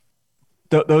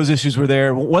those issues were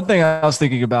there. One thing I was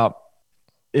thinking about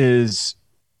is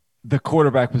the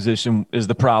quarterback position is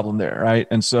the problem there, right?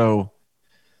 And so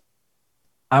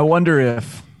I wonder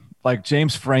if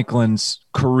James Franklin's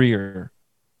career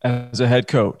as a head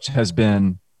coach has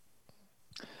been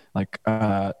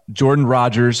Jordan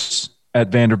Rodgers at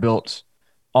Vanderbilt,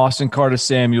 Austin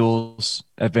Carter-Samuels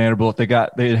at Vanderbilt. They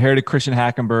inherited Christian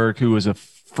Hackenberg, who was a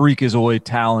freakazoid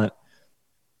talent,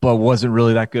 but wasn't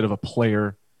really that good of a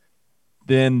player.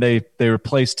 Then they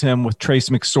replaced him with Trace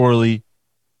McSorley,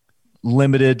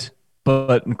 limited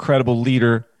but incredible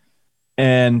leader,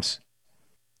 and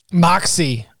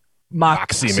Moxie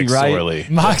McSorley, right?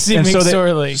 Moxie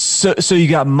McSorley. So you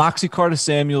got Moxie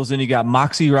Carter-Samuels, and you got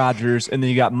Moxie Rodgers, and then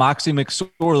you got Moxie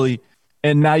McSorley,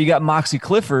 and now you got Moxie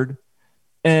Clifford.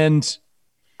 And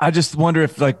I just wonder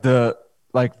if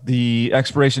the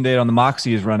expiration date on the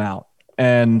Moxie is run out,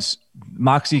 and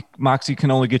Moxie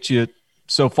can only get you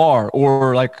so far,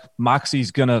 or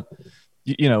Moxie's gonna,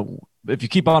 if you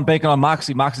keep on banking on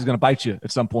Moxie's gonna bite you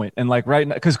at some point. And right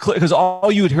now, because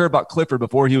all you would hear about Clifford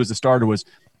before he was the starter was,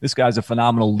 this guy's a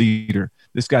phenomenal leader.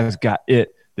 This guy's got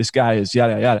it. This guy is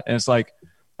yada yada. And it's all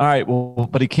right, well,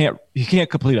 but he can't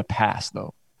complete a pass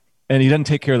though, and he doesn't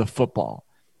take care of the football.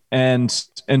 And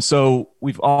so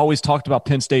we've always talked about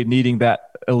Penn State needing that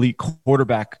elite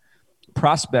quarterback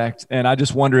prospect. And I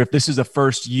just wonder if this is the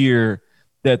first year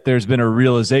that there's been a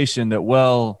realization that,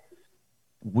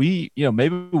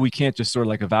 maybe we can't just sort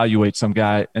of evaluate some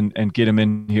guy and get him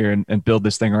in here and build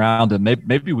this thing around him.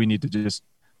 Maybe we need to just,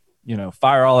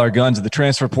 fire all our guns at the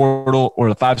transfer portal or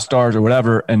the 5 stars or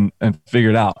whatever and figure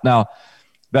it out. Now,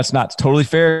 that's not totally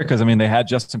fair because, they had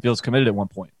Justin Fields committed at one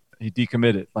point. He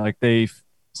decommitted.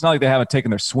 It's not like they haven't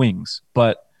taken their swings,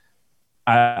 but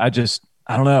I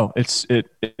don't know.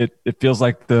 It feels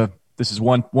like this is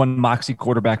one Moxie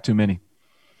quarterback too many.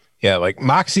 Yeah,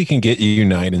 Moxie can get you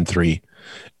 9-3.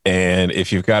 And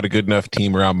if you've got a good enough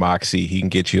team around Moxie, he can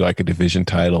get you a division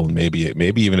title and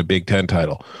maybe even a Big Ten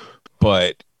title.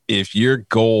 But if your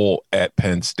goal at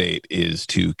Penn State is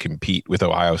to compete with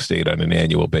Ohio State on an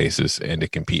annual basis and to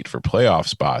compete for playoff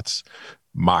spots,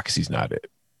 Moxie's not it.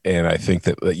 And I think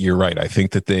that you're right. I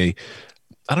think that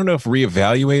I don't know if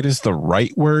reevaluate is the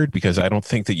right word, because I don't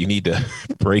think that you need to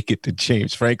break it to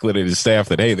James Franklin and his staff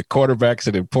that, hey, the quarterback's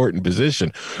an important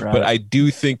position. Right. But I do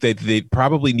think that they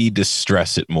probably need to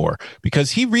stress it more,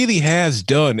 because he really has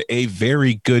done a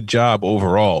very good job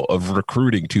overall of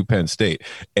recruiting to Penn State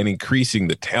and increasing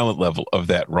the talent level of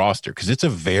that roster, because it's a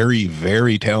very,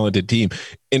 very talented team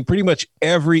in pretty much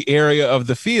every area of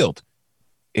the field,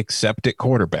 except at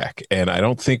quarterback. And I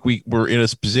don't think we're in a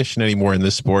position anymore in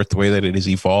this sport, the way that it has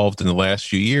evolved in the last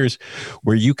few years,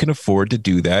 where you can afford to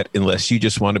do that unless you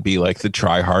just want to be like the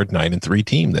try-hard 9-3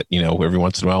 team that, every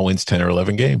once in a while wins 10 or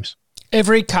 11 games.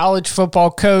 Every college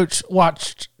football coach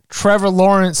watched Trevor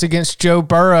Lawrence against Joe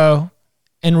Burrow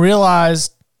and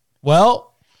realized,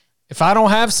 well, if I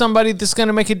don't have somebody that's going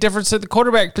to make a difference at the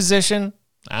quarterback position,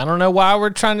 I don't know why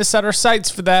we're trying to set our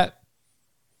sights for that.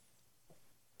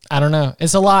 I don't know.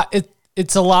 It's a lot.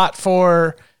 It's a lot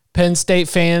for Penn State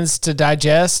fans to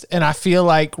digest. And I feel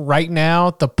like right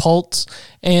now, the Pulse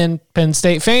and Penn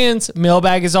State fans,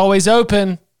 mailbag is always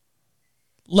open.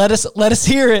 Let us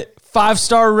hear it.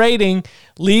 5-star rating.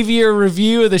 Leave your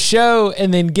review of the show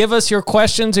and then give us your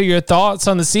questions or your thoughts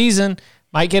on the season.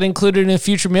 Might get included in a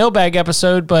future mailbag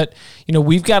episode, but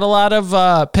we've got a lot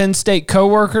of Penn State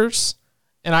coworkers,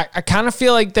 and I kind of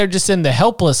feel like they're just in the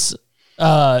helpless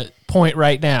point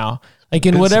right now. Like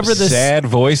in whatever this sad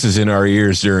voices in our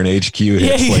ears during HQ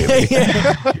hits lately.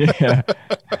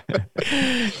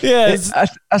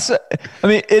 I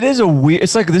mean, it is a weird.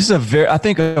 It's like this is a very. I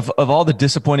think of all the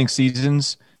disappointing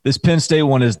seasons, this Penn State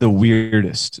one is the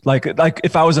weirdest. Like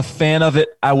if I was a fan of it,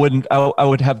 I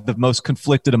would have the most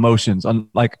conflicted emotions on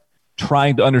like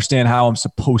trying to understand how I'm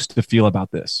supposed to feel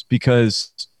about this,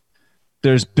 because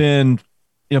there's been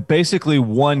basically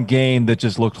one game that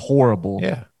just looked horrible.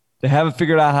 Yeah. They haven't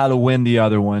figured out how to win the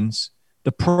other ones.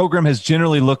 The program has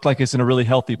generally looked like it's in a really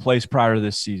healthy place prior to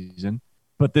this season.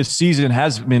 But this season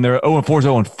they're 0-4 is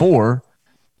 0-4.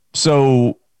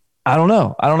 So I don't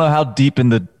know. I don't know how deep in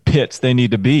the pits they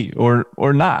need to be or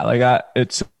not.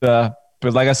 But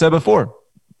like I said before,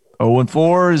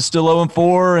 0-4 is still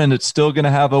 0-4, and it's still going to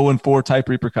have 0-4 type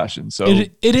repercussions. So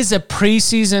it is a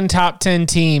preseason top 10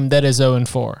 team that is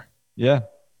 0-4. Yeah.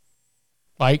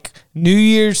 Like New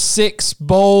Year's 6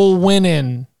 bowl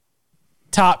winning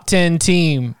top 10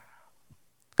 team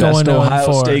going 0-4.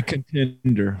 Ohio State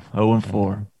contender,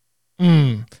 0-4.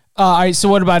 All right, so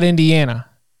what about Indiana?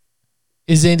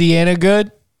 Is Indiana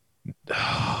good?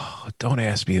 Oh, don't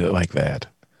ask me like that.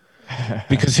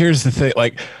 Because here's the thing.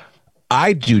 Like,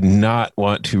 I do not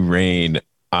want to rain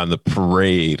on the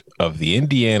parade of the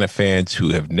Indiana fans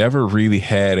who have never really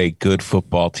had a good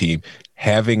football team.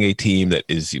 Having a team that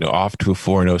is, off to a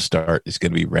 4-0 start is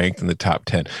going to be ranked in the top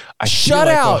 10. A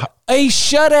shutout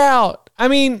I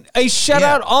mean, a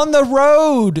shutout on the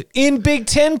road in Big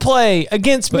Ten play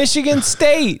against Michigan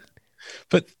State.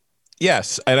 But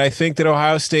yes, and I think that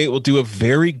Ohio State will do a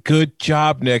very good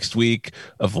job next week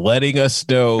of letting us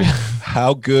know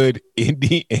how good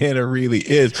Indiana really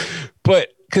is. But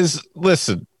because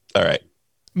listen, all right,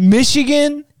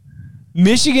 Michigan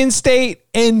State,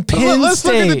 and Penn State. Let's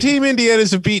look at the team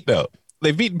Indiana's have beat, though.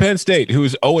 They've beaten Penn State, who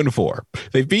is 0-4.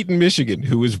 They've beaten Michigan,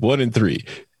 who is 1-3.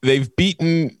 They've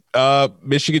beaten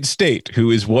Michigan State,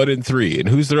 who is 1-3. And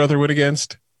who's their other one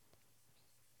against?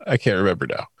 I can't remember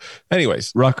now.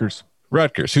 Anyways, Rutgers,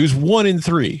 who's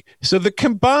 1-3. So the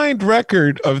combined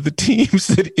record of the teams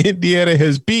that Indiana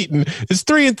has beaten is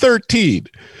 3-13.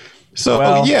 So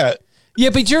Yeah,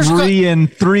 but yours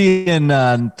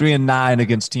 3-9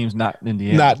 against teams not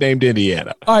Indiana, not named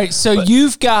Indiana. All right, so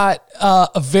you've got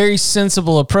a very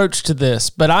sensible approach to this,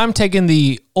 but I'm taking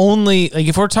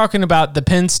if we're talking about the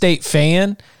Penn State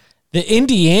fan, the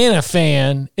Indiana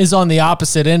fan is on the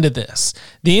opposite end of this.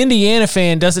 The Indiana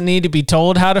fan doesn't need to be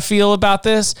told how to feel about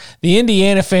this. The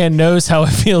Indiana fan knows how it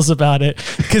feels about it,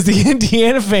 because the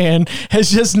Indiana fan has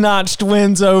just notched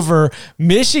wins over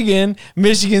Michigan,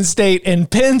 Michigan State, and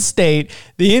Penn State.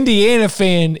 The Indiana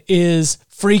fan is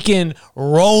freaking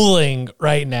rolling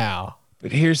right now.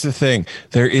 But here's the thing.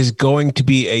 There is going to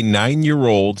be a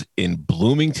 9-year-old in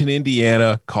Bloomington,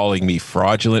 Indiana, calling me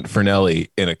fraudulent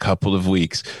Fernelli in a couple of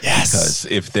weeks. Yes. Because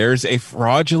if there's a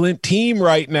fraudulent team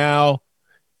right now,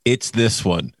 it's this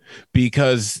one.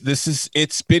 Because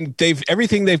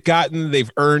everything they've gotten,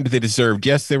 they've earned, they deserved.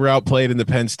 Yes, they were outplayed in the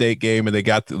Penn State game and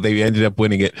they ended up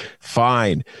winning it.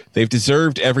 Fine. They've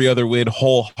deserved every other win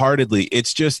wholeheartedly.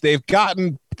 It's just they've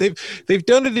done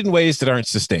it in ways that aren't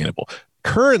sustainable.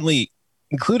 Currently,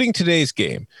 including today's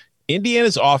game,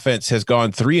 Indiana's offense has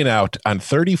gone 3 and out on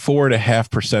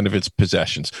 34.5% of its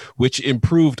possessions, which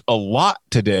improved a lot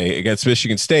today against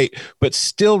Michigan State, but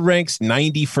still ranks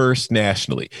 91st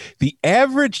nationally. The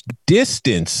average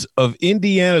distance of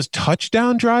Indiana's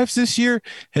touchdown drives this year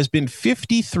has been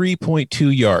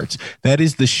 53.2 yards. That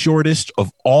is the shortest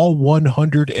of all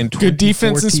 120. Good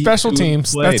defense and special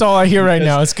teams. Played. That's all I hear right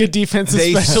now. It's good defense and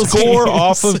special teams. They score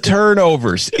off of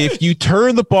turnovers. If you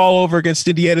turn the ball over against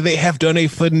Indiana, they have done a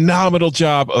phenomenal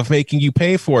job of making you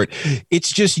pay for it.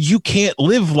 It's just you can't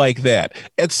live like that.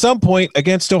 At some point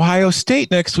against Ohio State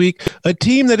next week, a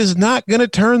team that is not going to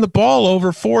turn the ball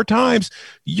over 4 times,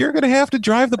 you're going to have to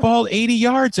drive the ball 80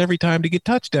 yards every time to get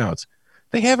touchdowns.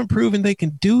 They haven't proven they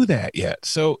can do that yet.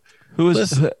 So who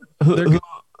is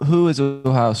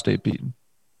Ohio State beating?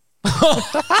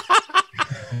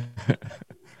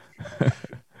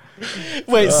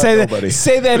 Wait, say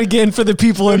that again for the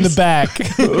people in the back.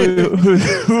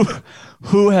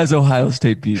 Who has Ohio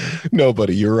State beaten?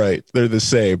 Nobody. You're right. They're the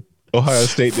same. Ohio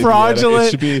State. Fraudulent.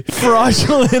 It should be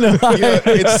fraudulent. Ohio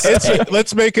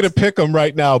let's make it a pick 'em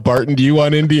right now, Barton. Do you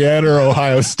want Indiana or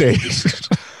Ohio State?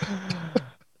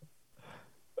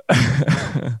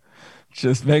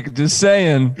 Just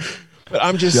saying. But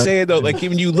I'm just saying though, like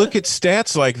when you look at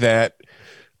stats like that,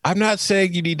 I'm not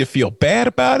saying you need to feel bad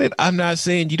about it. I'm not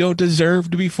saying you don't deserve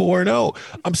to be 4-0.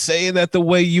 I'm saying that the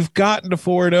way you've gotten to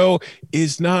 4-0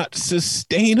 is not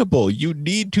sustainable. You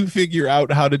need to figure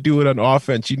out how to do it on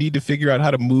offense. You need to figure out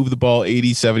how to move the ball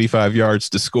 80, 75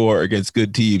 yards to score against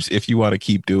good teams if you want to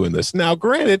keep doing this. Now,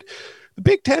 granted, the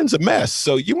Big Ten's a mess,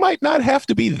 so you might not have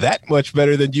to be that much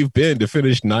better than you've been to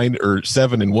finish 9 or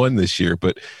 7-1 this year,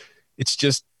 but it's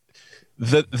just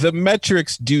the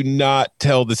metrics do not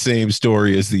tell the same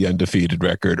story as the undefeated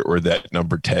record or that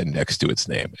number 10 next to its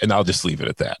name. And I'll just leave it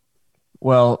at that.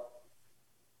 Well,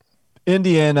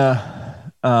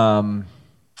 Indiana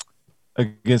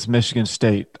against Michigan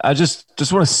State. I just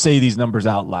want to say these numbers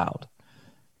out loud.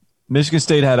 Michigan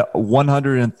State had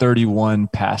 131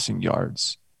 passing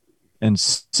yards and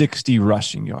 60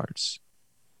 rushing yards.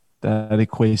 That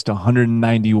equates to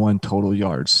 191 total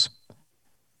yards.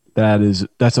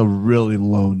 That's a really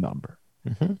low number.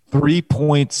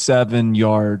 3.7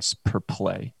 yards per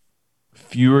play.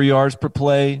 Fewer yards per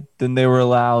play than they were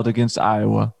allowed against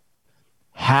Iowa.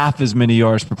 Half as many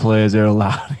yards per play as they're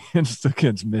allowed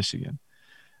against Michigan.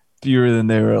 Fewer than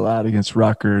they were allowed against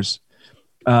Rutgers.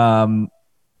 I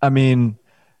mean,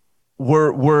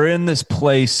 we're in this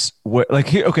place where, like,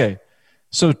 here. Okay,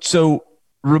 so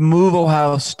remove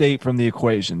Ohio State from the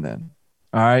equation. Then,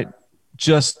 all right,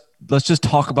 let's just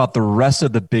talk about the rest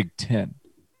of the Big Ten.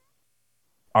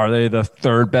 Are they the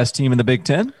third best team in the Big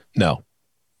Ten? No.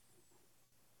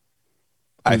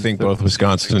 I think both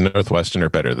Wisconsin and Northwestern are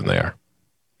better than they are.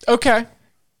 Okay.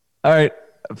 All right.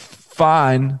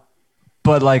 Fine.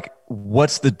 But, like,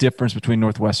 what's the difference between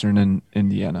Northwestern and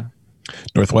Indiana?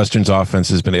 Northwestern's offense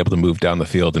has been able to move down the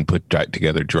field and put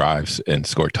together drives and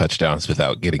score touchdowns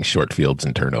without getting short fields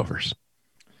and turnovers.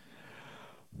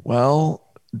 Well,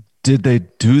 did they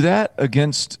do that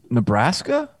against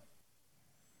Nebraska?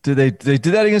 Did they did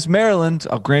that against Maryland?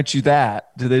 I'll grant you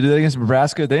that. Did they do that against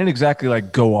Nebraska? They didn't exactly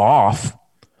like go off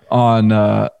on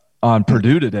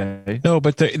Purdue today. No,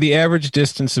 but the average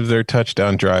distance of their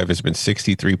touchdown drive has been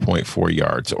 63.4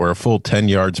 yards, or a full 10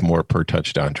 yards more per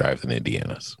touchdown drive than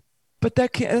Indiana's. But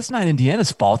that's not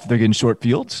Indiana's fault that they're getting short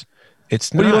fields.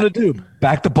 It's what not. Do you want to do?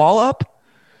 Back the ball up?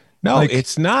 No,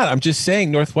 it's not. I'm just saying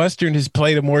Northwestern has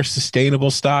played a more sustainable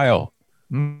style.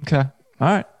 Okay. All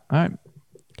right. Are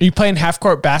you playing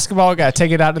half-court basketball? Got to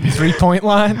take it out to the three-point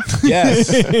line?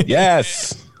 Yes.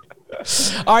 Yes.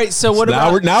 All right, so what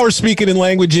about... Now we're speaking in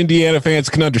language Indiana fans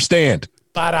can understand.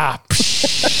 What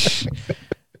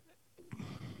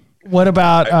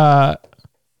about...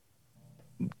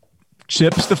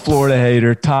 Chip's the Florida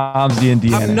hater. Tom's the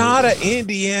Indiana I'm not an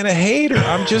Indiana hater.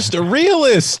 I'm just a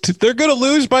realist. They're going to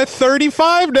lose by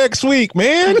 35 next week,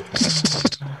 man. All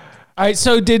right,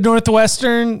 so did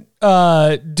Northwestern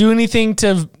do anything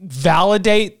to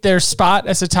validate their spot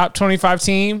as a top 25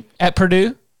 team at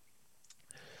Purdue?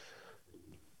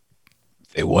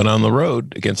 They won on the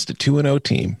road against a 2-0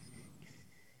 team.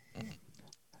 I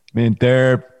mean,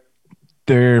 they're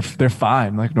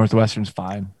fine. Like, Northwestern's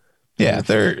fine. Yeah,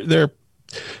 they're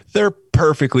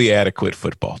perfectly adequate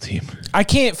football team. I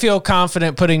can't feel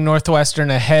confident putting Northwestern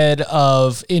ahead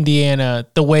of Indiana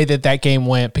the way that game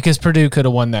went, because Purdue could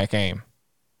have won that game.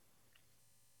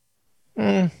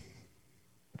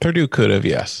 Purdue could have,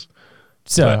 yes.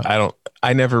 So but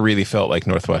I never really felt like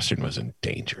Northwestern was in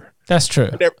danger. That's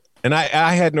true. And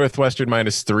I had Northwestern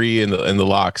 -3 in the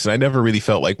locks, and I never really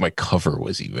felt like my cover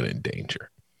was even in danger.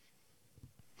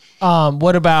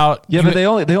 What about? Yeah, but they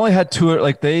only had two.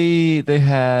 Like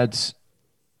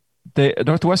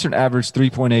Northwestern averaged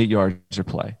 3.8 yards per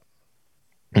play.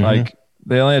 Mm-hmm. Like,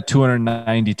 they only had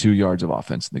 292 yards of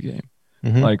offense in the game.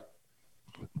 Mm-hmm. Like,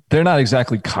 they're not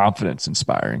exactly confidence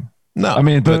inspiring. No, I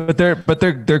mean, but they're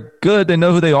good. They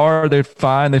know who they are. They're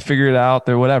fine. They figure it out.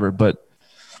 They're whatever. But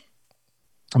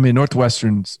I mean,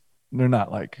 Northwestern's they're not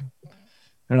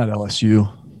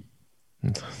LSU.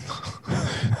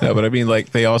 No, but I mean,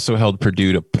 like, they also held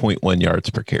Purdue to 0.1 yards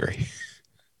per carry.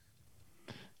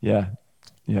 Yeah.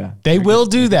 They will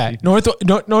do that.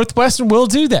 Northwestern will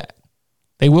do that.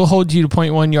 They will hold you to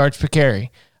 0.1 yards per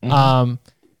carry. Mm-hmm.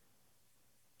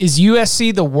 Is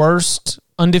USC the worst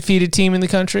undefeated team in the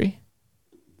country?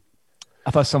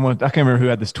 I thought I can't remember who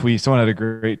had this tweet. Someone had a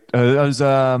great. Anyways,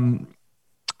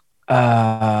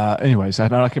 I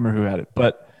can't remember who had it,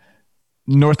 but.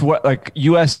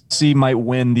 USC might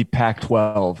win the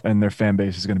Pac-12 and their fan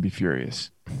base is going to be furious.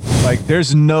 Like,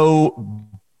 there's no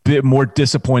bit more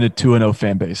disappointed 2-0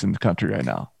 fan base in the country right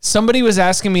now. Somebody was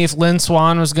asking me if Lynn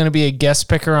Swann was going to be a guest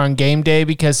picker on game day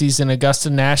because he's an Augusta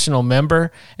National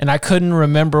member, and I couldn't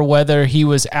remember whether he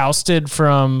was ousted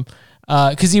from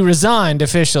because he resigned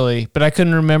officially, but I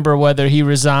couldn't remember whether he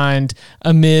resigned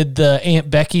amid the Aunt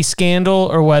Becky scandal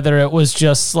or whether it was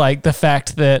just like the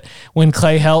fact that when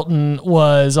Clay Helton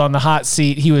was on the hot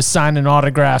seat, he was signing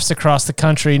autographs across the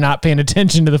country, not paying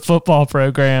attention to the football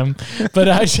program. But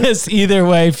I just either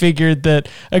way figured that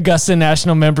Augusta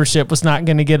National membership was not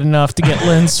going to get enough to get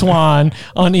Lynn Swann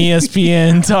on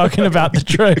ESPN talking about the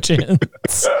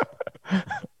Trojans.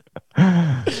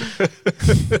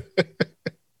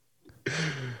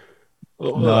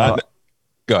 No.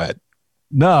 Go ahead.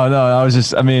 No, I was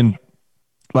just, I mean,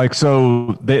 like,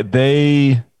 so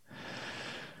they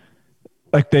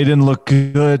didn't look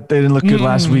good. They didn't look good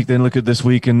last week. They didn't look good this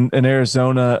week. And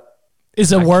Arizona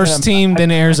is a worse team than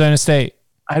Arizona State.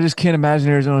 I just can't imagine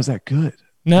Arizona's that good.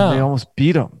 No. And they almost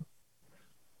beat them.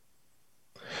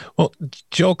 Well,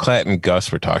 Joe Klatt and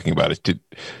Gus were talking about it.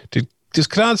 Does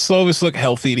Kedon Slovis look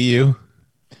healthy to you?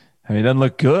 I mean, he doesn't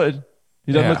look good.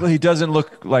 He doesn't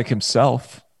look like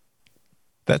himself.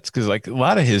 That's because, like, a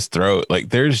lot of his throw, like,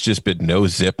 there's just been no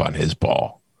zip on his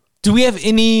ball. Do we have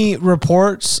any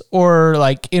reports or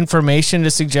like information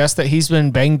to suggest that he's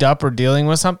been banged up or dealing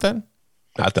with something?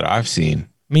 Not that I've seen.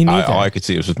 Me neither. All I could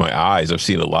see was with my eyes. I've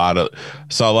seen a lot of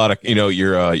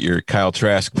your Kyle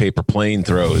Trask paper plane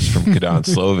throws from Kedon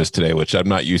Slovis today, which I'm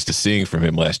not used to seeing from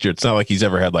him last year. It's not like he's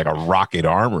ever had like a rocket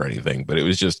arm or anything, but it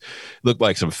was just looked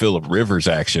like some Phillip Rivers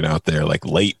action out there, like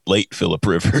late Phillip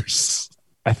Rivers.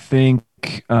 I think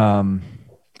the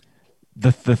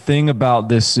thing about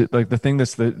this, like the thing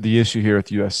that's the issue here with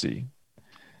USC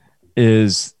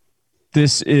is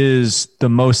this is the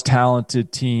most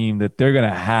talented team that they're going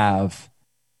to have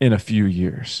in a few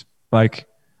years. Like,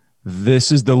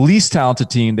 this is the least talented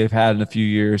team they've had in a few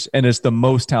years, and it's the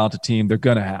most talented team they're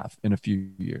going to have in a few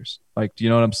years. Like, do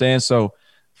you know what I'm saying? So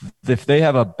if they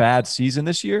have a bad season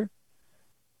this year,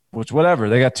 which whatever,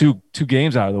 they got two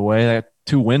games out of the way, they got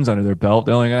 2 wins under their belt,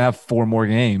 they're only going to have 4 more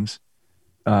games.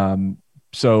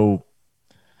 So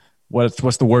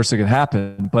what's the worst that could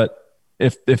happen? But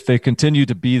if they continue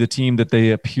to be the team that they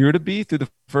appear to be through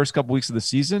the first couple weeks of the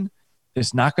season,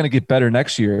 it's not going to get better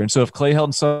next year. And so if Clay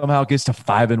Helton somehow gets to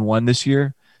 5-1 this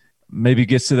year, maybe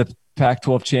gets to the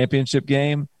Pac-12 championship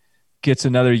game, gets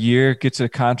another year, gets a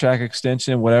contract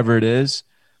extension, whatever it is,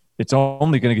 it's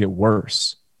only going to get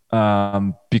worse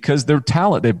because their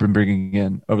talent they've been bringing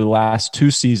in over the last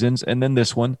 2 seasons, and then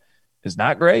this one is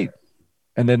not great.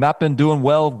 And they've not been doing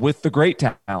well with the great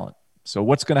talent. So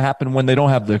what's going to happen when they don't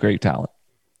have the great talent?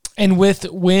 And with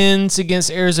wins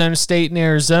against Arizona State and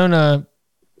Arizona,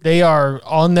 they are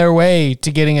on their way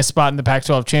to getting a spot in the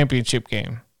Pac-12 championship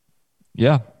game.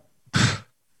 Yeah.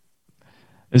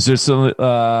 Is there some,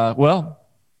 well,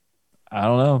 I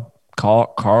don't know.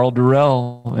 Carl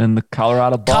Durrell and the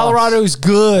Colorado Boss. Colorado's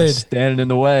good. Standing in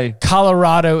the way.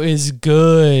 Colorado is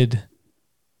good.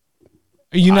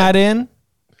 Are you not in?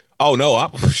 Oh, no.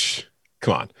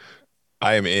 Come on.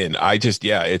 I am in.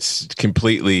 It's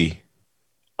completely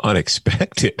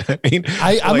unexpected. I mean,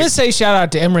 I'm going to say shout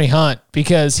out to Emory Hunt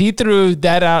because he threw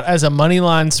that out as a money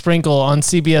line sprinkle on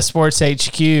CBS Sports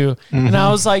HQ. Mm-hmm. And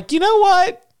I was like, you know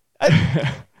what?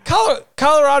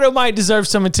 Colorado might deserve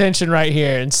some attention right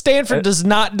here. And Stanford does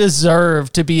not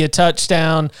deserve to be a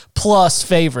touchdown plus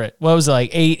favorite. What was it,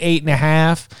 like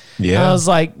 8.5? Yeah. And I was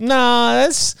like, nah,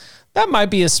 that might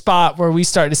be a spot where we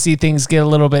start to see things get a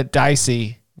little bit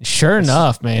dicey. Sure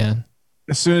enough, man.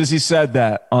 As soon as he said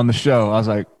that on the show, I was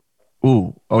like,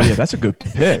 ooh, oh yeah, that's a good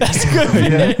pick. That's a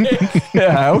good pick.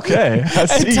 Yeah, okay.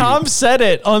 And Tom said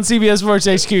it on CBS Sports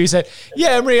HQ. He said,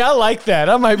 yeah, Emory, I like that.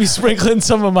 I might be sprinkling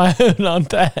some of my own on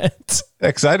that.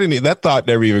 Because that thought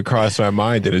never even crossed my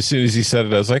mind. And as soon as he said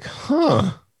it, I was like,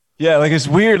 huh. Yeah, like it's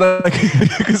weird. Like,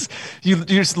 because you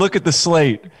just look at the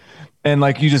slate and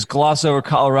like you just gloss over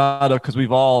Colorado because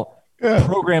we've all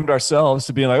programmed ourselves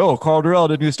to being like, oh, Carl Durrell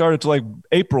didn't get started until like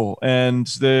April, and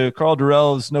the Carl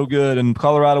Durrell is no good, and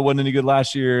Colorado wasn't any good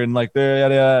last year, and like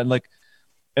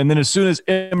and then as soon as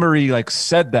Emory like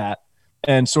said that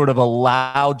and sort of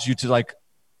allowed you to like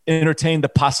entertain the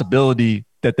possibility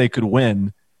that they could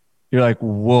win, you're like,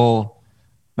 well,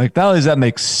 like not only does that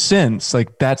make sense,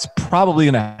 like that's probably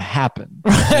gonna happen,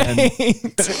 right?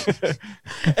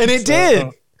 And it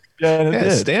did. Yeah, it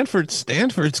did.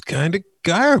 Stanford's kind of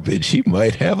garbage. He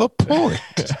might have a point.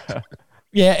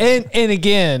 Yeah, and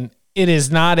again, it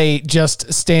is not a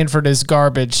just Stanford is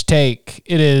garbage take.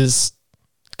 It is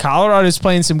Colorado's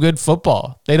playing some good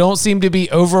football. They don't seem to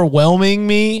be overwhelming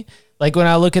me like when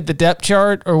I look at the depth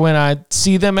chart or when I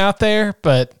see them out there.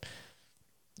 But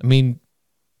I mean,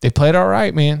 they played all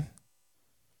right, man.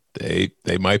 They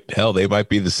might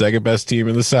be the second best team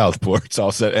in the South. It's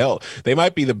all set. Hell, they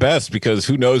might be the best because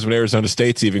who knows when Arizona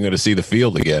State's even going to see the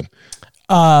field again.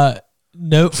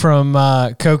 Note from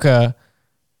Coca.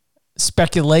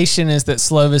 Speculation is that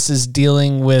Slovis is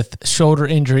dealing with shoulder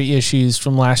injury issues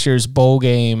from last year's bowl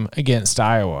game against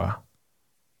Iowa.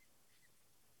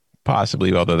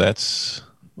 Possibly, although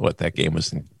that game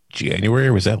was in January,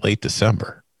 or was that late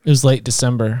December? It was late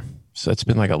December. So it's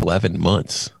been like 11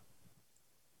 months.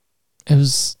 It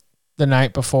was the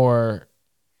night before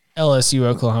LSU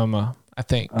Oklahoma, I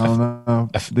think. I don't know.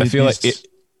 I feel like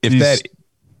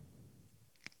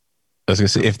I was going to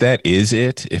say, if that is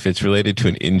it, if it's related to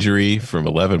an injury from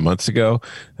 11 months ago,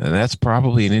 then that's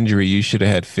probably an injury you should have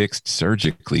had fixed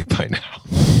surgically by now.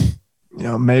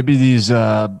 Maybe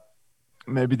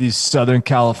these Southern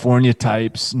California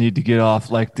types need to get off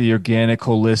like the organic,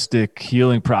 holistic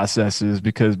healing processes,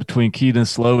 because between Keaton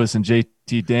Slovis and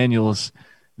JT Daniels,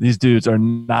 these dudes are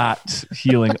not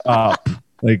healing up.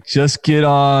 Like, just get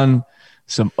on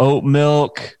some oat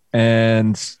milk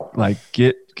and like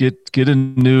get a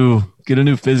new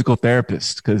physical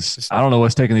therapist, because I don't know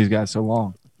what's taking these guys so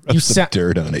long. You some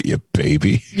dirt on it, you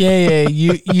baby. Yeah.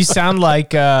 You sound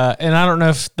like, and I don't know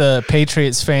if the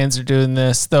Patriots fans are doing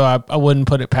this, though I wouldn't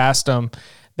put it past them.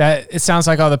 That it sounds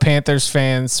like all the Panthers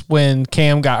fans when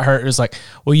Cam got hurt, it was like,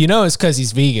 well, it's because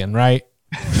he's vegan, right?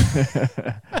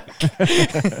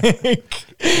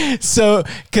 So,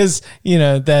 because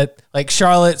that like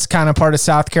Charlotte's kind of part of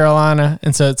South Carolina,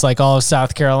 and so it's like all of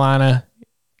South Carolina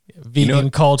vegan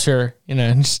culture,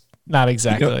 just not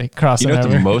exactly crossing over.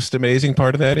 The most amazing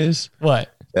part of that is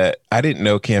what? That I didn't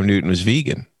know Cam Newton was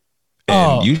vegan.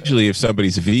 And usually if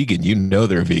somebody's vegan,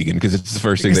 they're vegan because it's the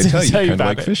first thing they tell you, kind of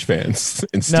like Fish fans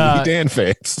and Steely Dan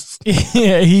fans.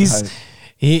 Yeah,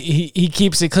 he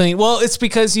keeps it clean. Well, it's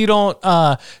because you don't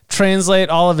translate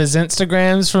all of his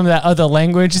Instagrams from that other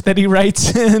language that he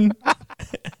writes in.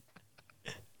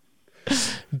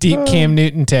 Deep Cam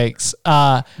Newton takes.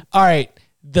 All right.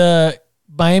 The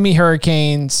Miami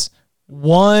Hurricanes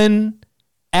won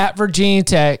at Virginia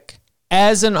Tech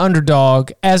as an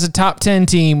underdog, as a top 10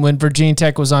 team when Virginia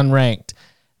Tech was unranked.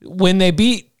 When they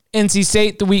beat NC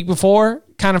State the week before,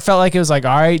 kind of felt like it was like,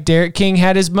 all right, Derek King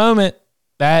had his moment.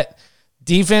 That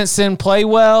defense didn't play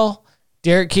well.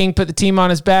 Derek King put the team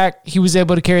on his back. He was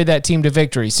able to carry that team to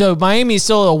victory. So Miami is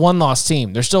still a one-loss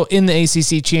team. They're still in the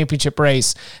ACC championship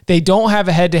race. They don't have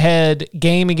a head-to-head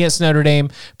game against Notre Dame,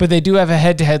 but they do have a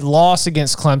head-to-head loss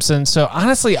against Clemson. So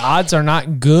honestly, odds are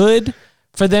not good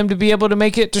for them to be able to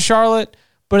make it to Charlotte.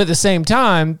 But at the same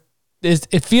time,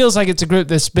 it feels like it's a group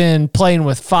that's been playing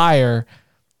with fire.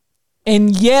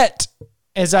 And yet,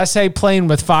 as I say, playing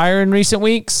with fire in recent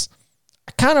weeks,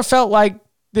 I kind of felt like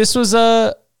this was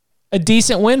a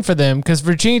decent win for them because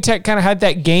Virginia Tech kind of had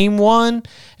that game won,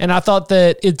 and I thought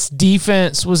that its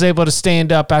defense was able to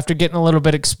stand up after getting a little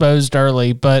bit exposed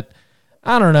early. But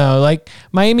I don't know. Like,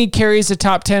 Miami carries a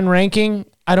top 10 ranking.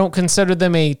 I don't consider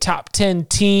them a top 10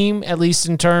 team, at least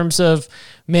in terms of,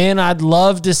 man, I'd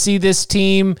love to see this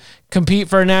team compete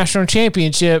for a national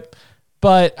championship,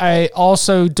 but I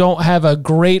also don't have a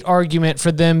great argument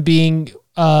for them being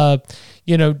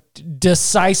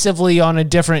decisively on a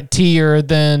different tier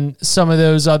than some of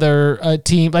those other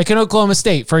teams, like in Oklahoma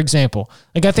State, for example.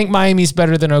 Like, I think Miami's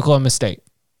better than Oklahoma State.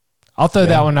 I'll throw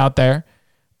that one out there.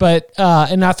 But,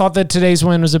 and I thought that today's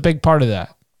win was a big part of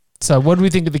that. So what do we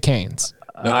think of the Canes?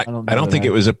 No, I don't think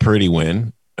it was a pretty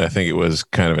win. I think it was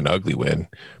kind of an ugly win.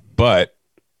 But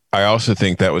I also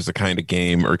think that was the kind of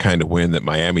game or kind of win that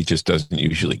Miami just doesn't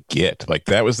usually get. Like,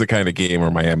 that was the kind of game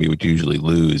where Miami would usually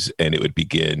lose, and it would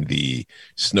begin the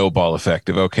snowball effect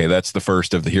of, okay, that's the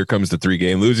first of the, here comes the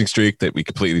 3-game losing streak that we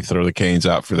completely throw the Canes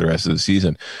out for the rest of the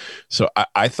season. So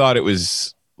I thought it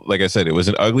was, like I said, it was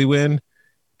an ugly win,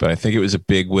 but I think it was a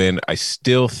big win. I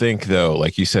still think, though,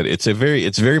 like you said, it's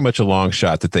very much a long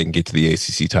shot that they can get to the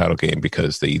ACC title game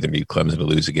because they either need Clemson to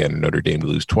lose again or Notre Dame to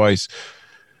lose twice.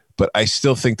 But I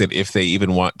still think that if they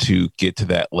even want to get to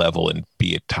that level and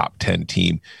be a top 10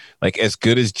 team, like as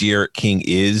good as Derek King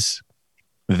is,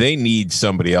 they need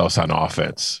somebody else on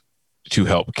offense to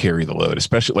help carry the load,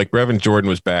 especially like Brevin Jordan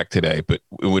was back today, but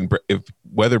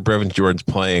whether Brevin Jordan's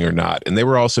playing or not, and they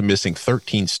were also missing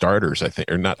 13 starters, I think,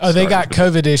 or not. Oh, they got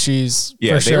COVID issues.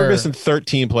 Yeah, for they were sure. missing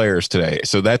 13 players today.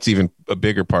 So that's even a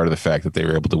bigger part of the fact that they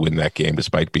were able to win that game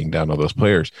despite being down all those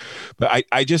players. But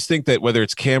I just think that whether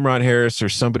it's Cameron Harris or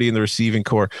somebody in the receiving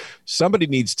core, somebody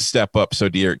needs to step up so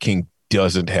Derek King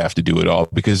doesn't have to do it all,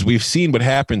 because we've seen what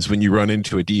happens when you run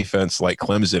into a defense like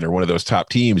Clemson or one of those top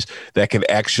teams that can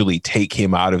actually take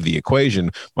him out of the equation.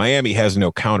 Miami has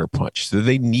no counterpunch, so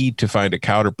they need to find a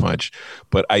counterpunch.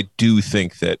 But I do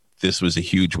think that this was a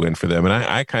huge win for them. And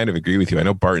I kind of agree with you. I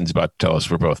know Barton's about to tell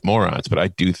us we're both morons, but I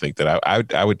do think that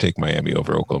I would take Miami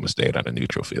over Oklahoma State on a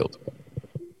neutral field.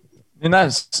 And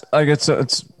that's like it's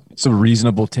a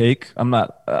reasonable take. I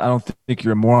don't think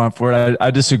you're a moron for it. I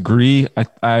disagree.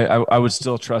 I would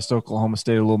still trust Oklahoma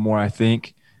State a little more, I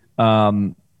think.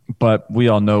 But we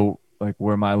all know like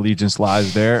where my allegiance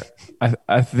lies there.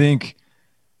 I think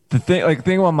the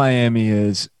thing about Miami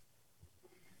is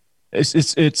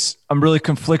it's I'm really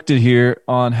conflicted here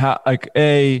on how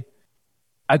I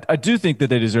do think that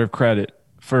they deserve credit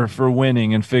for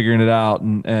winning and figuring it out,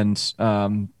 and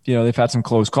they've had some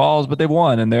close calls, but they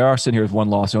won, and they are sitting here with one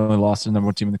loss. They only lost to the number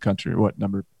 1 team in the country,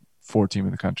 number 4 team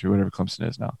in the country, whatever Clemson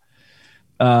is now.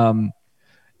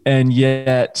 And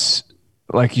yet,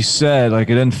 like you said, like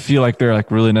it doesn't feel like they're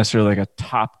like really necessarily like a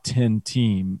top 10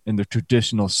 team in the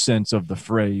traditional sense of the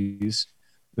phrase.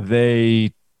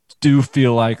 They do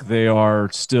feel like they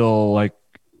are still like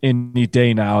any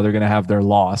day now they're going to have their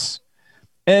loss,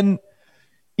 and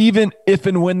even if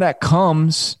and when that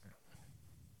comes,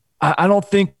 I don't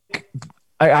think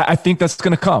I think that's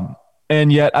going to come.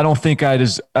 And yet I don't think I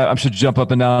should jump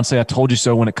up and down and say I told you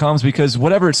so when it comes, because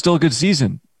whatever, it's still a good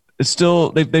season. It's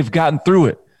still they've gotten through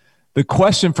it. The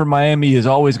question for Miami is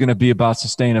always going to be about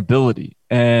sustainability,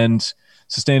 and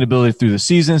sustainability through the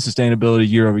season, sustainability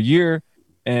year over year.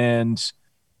 And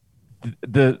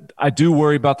I do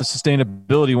worry about the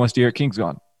sustainability once D'Eriq King's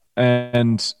gone.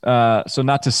 And so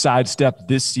not to sidestep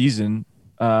this season,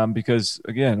 because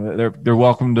again, they're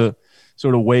welcome to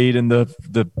sort of wade in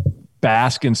the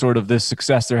bask in sort of this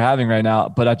success they're having right now.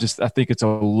 But I think it's a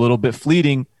little bit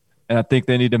fleeting, and I think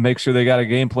they need to make sure they got a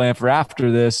game plan for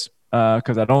after this,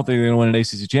 because I don't think they're going to win an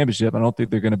ACC championship. I don't think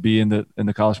they're going to be in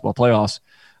the college football playoffs,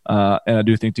 and I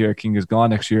do think D'Eriq King is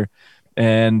gone next year,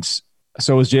 and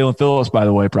so is Jalen Phillips, by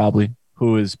the way, probably,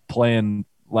 who is playing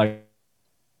like.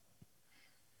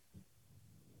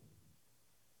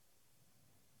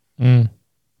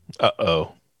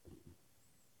 Uh-oh.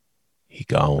 He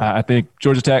gone. I think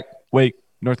Georgia Tech, Wake,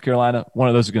 North Carolina, one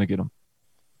of those is going to get him.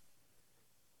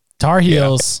 Tar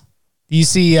Heels. Yeah. You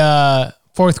see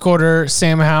fourth quarter,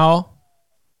 Sam Howell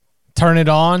turn it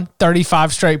on,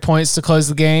 35 straight points to close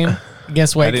the game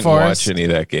against Wake Forest. I didn't watch any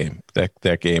of that game.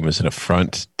 That game was an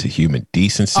affront to human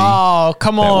decency. Oh,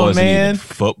 come on, that wasn't man. Even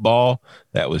football.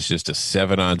 That was just a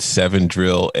 7-on-7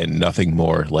 drill and nothing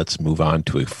more. Let's move on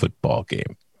to a football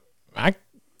game.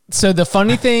 So the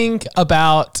funny thing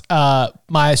about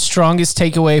my strongest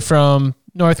takeaway from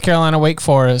North Carolina Wake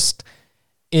Forest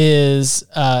is,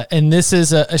 and this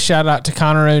is a shout out to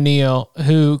Connor O'Neill,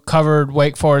 who covered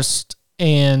Wake Forest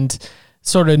and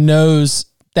sort of knows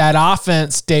that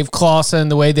offense, Dave Clawson,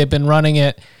 the way they've been running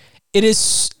it.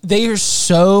 They are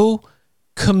so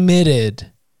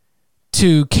committed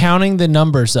to counting the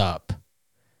numbers up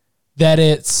that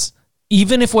it's,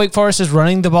 even if Wake Forest is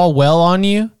running the ball well on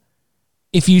you,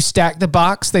 if you stack the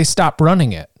box, they stop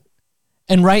running it.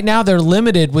 And right now they're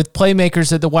limited with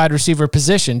playmakers at the wide receiver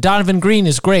position. Donovan Green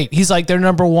is great. He's like their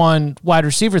number 1 wide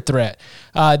receiver threat.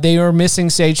 They are missing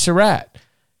Sage Surratt.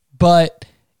 But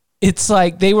it's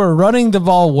like they were running the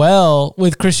ball well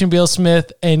with Christian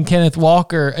Beal-Smith and Kenneth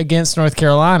Walker against North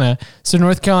Carolina. So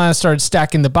North Carolina started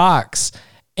stacking the box,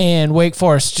 and Wake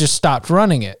Forest just stopped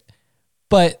running it.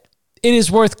 But it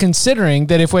is worth considering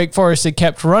that if Wake Forest had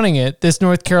kept running it, this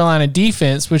North Carolina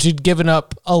defense, which had given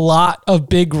up a lot of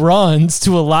big runs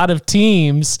to a lot of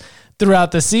teams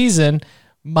throughout the season,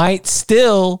 might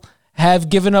still have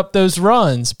given up those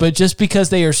runs. But just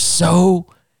because they are so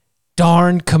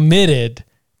darn committed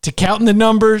to counting the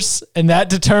numbers, and that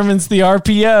determines the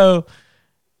RPO,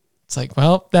 it's like,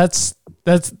 well, that's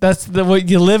what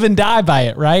you live and die by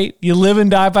it, right? You live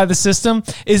and die by the system.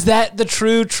 Is that the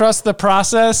true trust the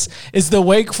process? Is the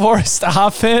Wake Forest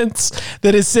offense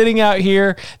that is sitting out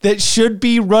here that should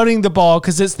be running the ball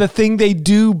because it's the thing they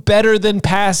do better than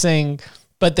passing,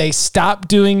 but they stop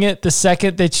doing it the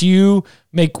second that you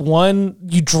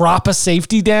drop a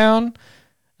safety down?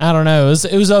 I don't know.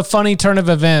 It was a funny turn of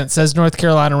events as North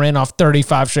Carolina ran off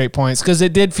 35 straight points, because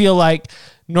it did feel like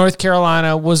North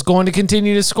Carolina was going to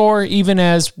continue to score even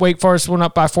as Wake Forest went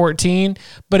up by 14,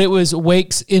 but it was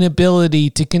Wake's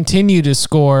inability to continue to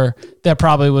score that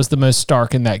probably was the most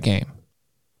stark in that game.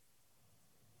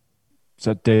 It's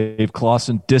that Dave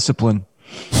Clawson discipline.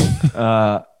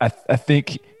 I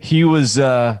think he was.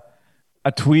 I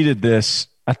tweeted this.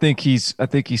 I think he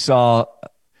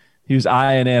was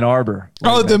eyeing Ann Arbor.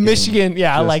 Oh, the Michigan.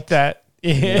 Yeah, I like that.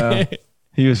 Yeah.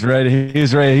 He was ready. He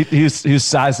was ready. He was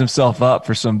sized himself up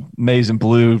for some amazing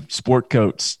blue sport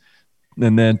coats.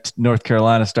 And then North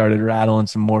Carolina started rattling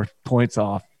some more points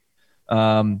off.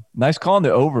 Nice call on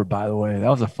the over, by the way. That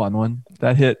was a fun one.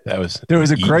 That hit. There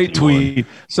was a great tweet.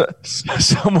 So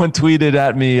someone tweeted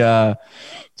at me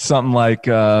something like,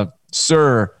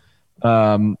 "Sir,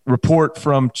 report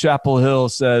from Chapel Hill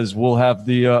says we'll have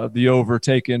the over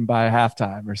taken by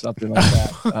halftime," or something like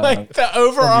that. Like the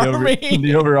over army.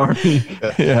 The over army.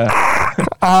 Yeah.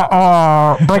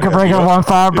 Breaker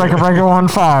 1-5, breaker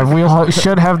 1-5. We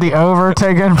should have the over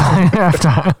taken by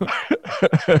halftime.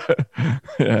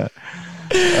 Yeah.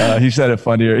 He said it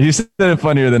funnier. He said it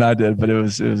funnier than I did, but it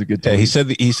was a good tweet. Yeah, he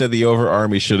said the over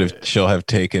army shall have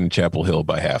taken Chapel Hill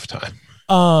by halftime.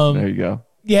 There you go.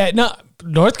 Yeah, no,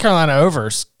 North Carolina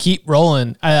overs keep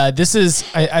rolling. I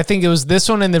think it was this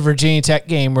one in the Virginia Tech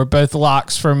game were both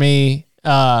locks for me.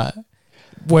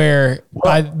 Where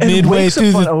midway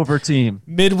through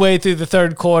the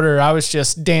third quarter, I was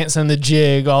just dancing the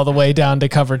jig all the way down to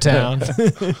Covertown.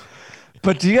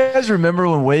 But do you guys remember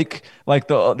when Wake, like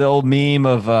the old meme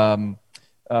of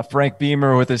Frank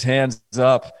Beamer with his hands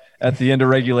up at the end of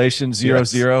regulation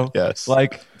 0-0? Yes.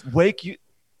 Like Wake,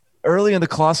 early in the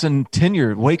Clawson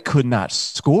tenure, Wake could not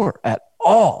score at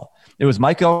all. It was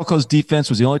Mike Elko's defense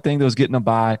was the only thing that was getting them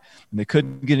by, and they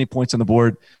couldn't get any points on the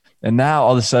board. And now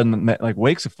all of a sudden, like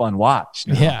Wake's a fun watch.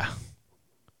 You know? Yeah,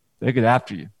 they get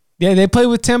after you. Yeah, they play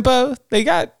with tempo. They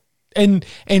got and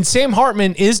Sam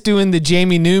Hartman is doing the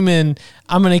Jamie Newman.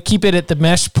 I'm going to keep it at the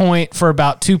mesh point for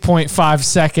about 2.5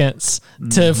 seconds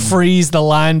to freeze the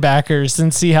linebackers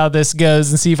and see how this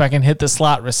goes and see if I can hit the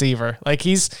slot receiver. Like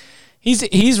he's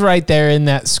right there in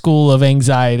that school of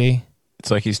anxiety.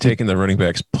 It's like he's taking the running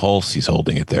back's pulse. He's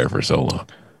holding it there for so long.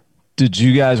 Did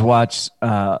you guys watch?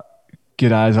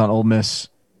 Get eyes on Ole Miss,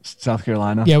 South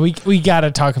Carolina. Yeah, we got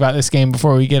to talk about this game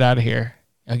before we get out of here.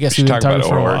 I guess we talk about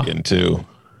Oregon too.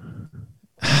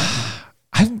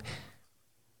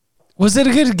 Was it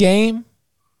a good game?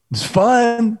 It was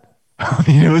fun. I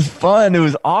mean, it was fun. It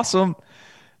was awesome.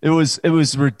 It was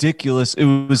ridiculous. It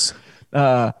was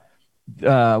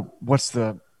what's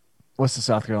the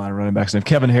South Carolina running back's name?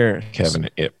 Kevin Harris.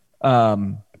 Yep.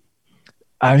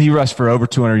 He rushed for over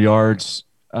 200 yards.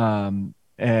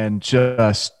 And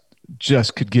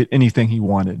just could get anything he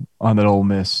wanted on that Ole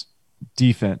Miss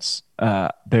defense.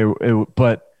 But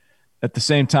at the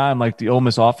same time, like the Ole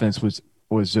Miss offense was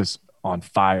just on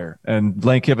fire. And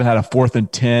Lane Kiffin had a 4th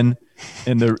and 10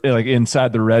 in the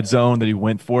inside the red zone that he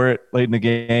went for it late in the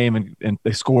game, and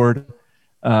they scored.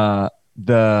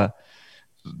 The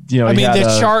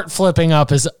chart flipping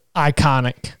up is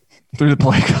iconic. Threw the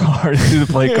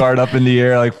play card up in the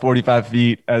air like 45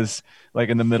 feet as like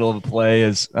in the middle of the play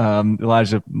as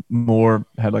Elijah Moore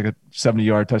had like a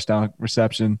 70-yard touchdown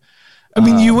reception. I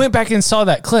mean, you went back and saw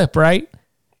that clip, right?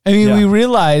 I mean, we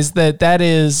realized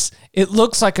it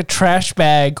looks like a trash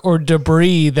bag or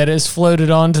debris that is floated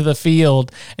onto the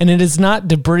field, and it is not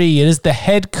debris. It is the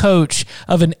head coach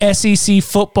of an SEC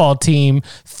football team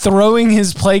throwing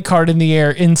his play card in the air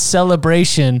in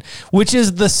celebration, which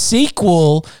is the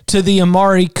sequel to the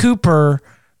Amari Cooper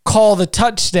call the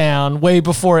touchdown way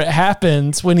before it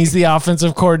happens when he's the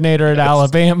offensive coordinator at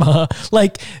Alabama.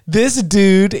 Like, this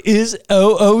dude is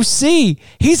OOC.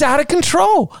 He's out of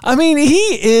control. I mean,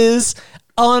 he is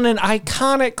on an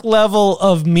iconic level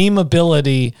of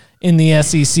memeability in the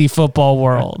SEC football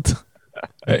world.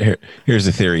 Here's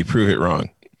the theory. Prove it wrong.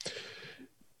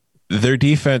 Their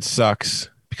defense sucks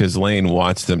because Lane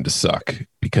wants them to suck,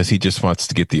 because he just wants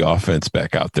to get the offense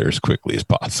back out there as quickly as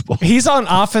possible. He's on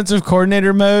offensive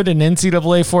coordinator mode in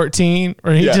NCAA 14,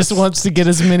 or he just wants to get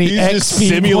as many He's XP just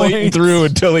simulating points through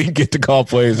until he can get to call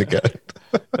plays again.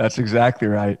 That's exactly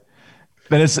right.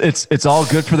 Then it's all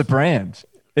good for the brand.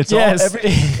 It's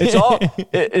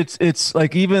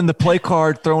like even the play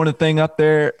card, throwing a thing up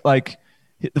there, like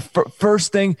the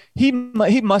first thing, he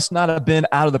must not have been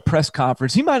out of the press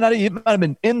conference. He might have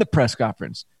been in the press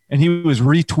conference, and he was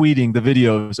retweeting the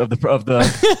videos of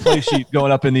the play sheet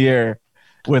going up in the air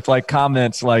with like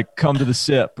comments like "come to the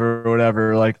sip" or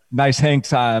whatever, like "nice hang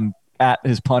time" at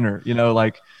his punter. You know,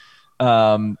 like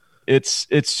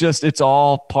it's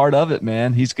all part of it,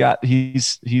 man. This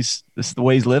is the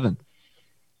way he's living.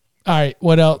 All right,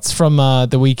 what else from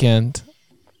the weekend?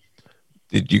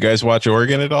 Did you guys watch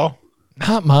Oregon at all?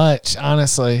 Not much,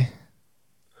 honestly.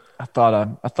 I thought I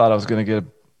was going to get a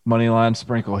money line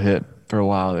sprinkle hit for a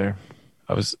while there.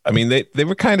 They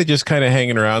were kind of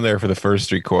hanging around there for the first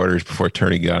 3 quarters before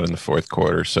turning out in the fourth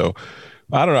quarter. So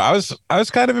I don't know. I was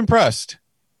kind of impressed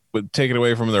with taking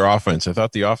away from their offense. I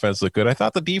thought the offense looked good. I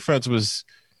thought the defense was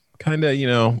kind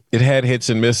of, it had hits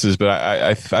and misses, but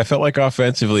I felt like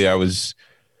offensively I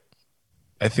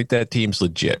think that team's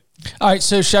legit. All right,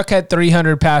 so Shough had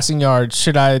 300 passing yards.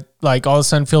 Should I all of a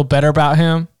sudden feel better about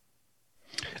him?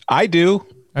 I do.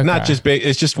 Okay. Not just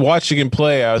it's just watching him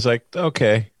play. I was like,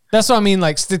 okay. That's what I mean.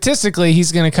 Like statistically,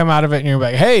 he's going to come out of it and you're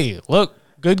like, hey, look,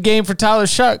 good game for Tyler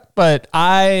Shough. But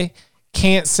I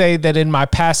can't say that in my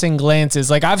passing glances,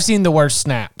 like I've seen the worst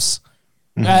snaps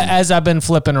as I've been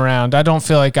flipping around. I don't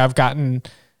feel like I've gotten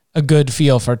a good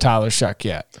feel for Tyler Shough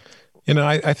yet.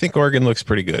 I think Oregon looks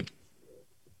pretty good.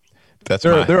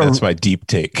 That's my deep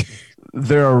take.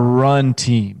 They're a run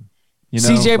team.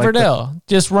 CJ Verdell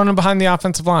just running behind the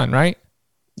offensive line, right?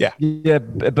 Yeah. Yeah,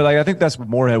 but I think that's what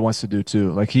Moorhead wants to do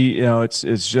too. Like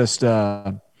it's just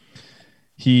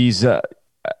he's I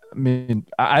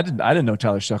didn't know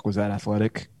Tyler Shough was that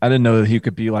athletic. I didn't know that he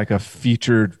could be like a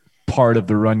featured part of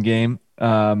the run game.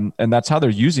 And that's how they're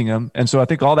using him. And so I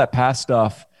think all that pass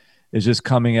stuff is just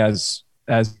coming as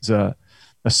a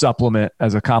supplement,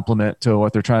 as a complement to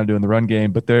what they're trying to do in the run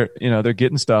game. But they're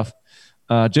getting stuff.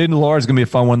 Jaden Delora is going to be a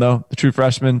fun one though. The true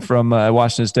freshman from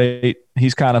Washington State.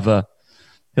 He's kind of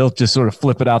he'll just sort of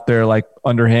flip it out there like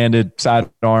underhanded, side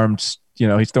arms.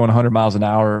 He's throwing 100 miles an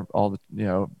hour.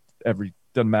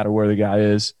 Doesn't matter where the guy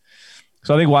is.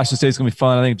 So I think Washington State's going to be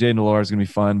fun. I think Jaden Delora is going to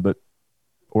be fun, but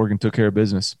Oregon took care of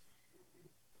business.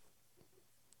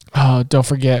 Oh, don't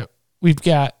forget, we've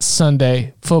got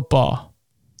Sunday football.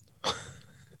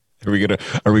 Are we gonna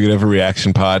have a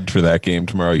reaction pod for that game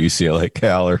tomorrow? UCLA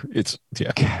Cal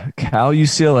Cal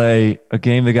UCLA, a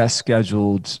game that got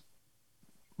scheduled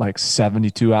like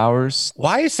 72 hours.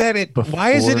 Why is it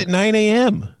at 9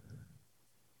 a.m.?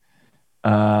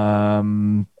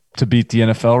 To beat the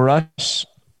NFL rush.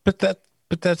 But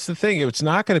that's the thing. It's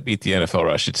not going to beat the NFL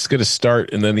rush. It's going to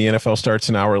start, and then the NFL starts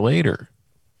an hour later.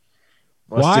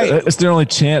 Why? It's their only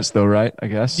chance, though, right? I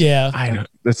guess. Yeah. I know.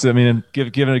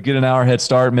 Get an hour head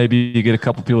start. Maybe you get a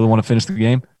couple people that want to finish the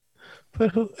game.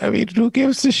 But who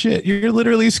gives a shit? You're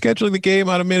literally scheduling the game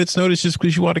on a minute's notice just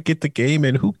because you want to get the game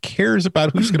in. Who cares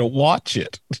about who's going to watch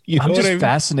it? I'm just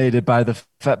fascinated by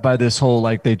this whole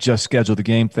like they just scheduled the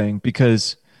game thing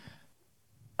because,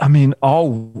 all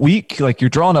week like you're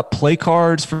drawing up play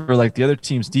cards for like the other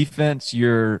team's defense.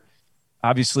 You're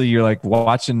like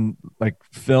watching like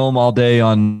film all day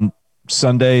on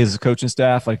Sunday as a coaching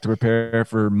staff, like to prepare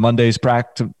for Monday's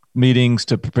practice meetings,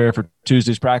 to prepare for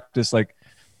Tuesday's practice, like.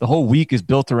 The whole week is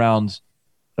built around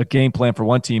a game plan for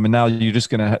one team, and now you're just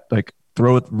going to like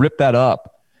rip that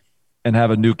up and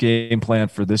have a new game plan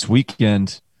for this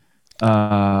weekend.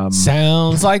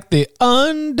 Sounds like the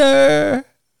under.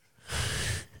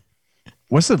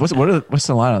 What's the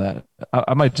line on that?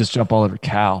 I might just jump all over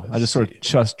Cal. I just sort of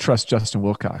trust Justin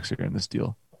Wilcox here in this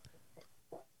deal.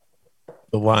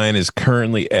 The line is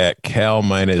currently at Cal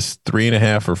minus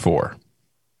 3.5 or 4.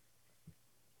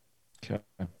 Okay,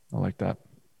 I like that.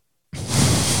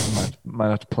 Might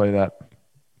have to play that.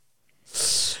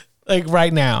 Like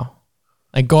right now.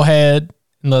 Like go ahead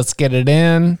and let's get it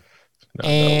in.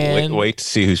 Wait to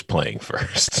see who's playing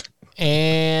first.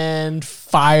 And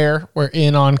fire. We're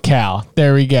in on Cal.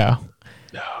 There we go.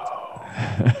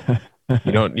 No.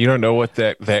 You don't know what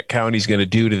that county's going to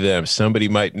do to them. Somebody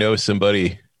might know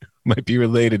somebody, might be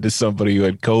related to somebody who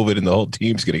had COVID, and the whole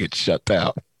team's going to get shut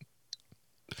down.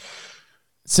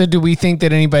 So do we think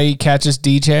that anybody catches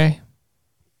DJ?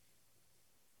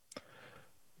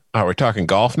 Oh, we're talking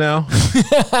golf now?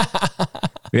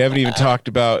 We haven't even talked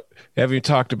about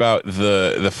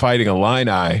the Fighting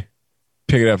Illini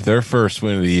picking up their first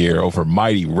win of the year over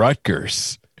mighty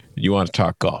Rutgers. You want to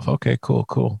talk golf? Okay,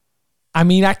 cool.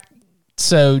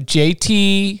 So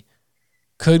JT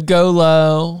could go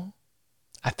low.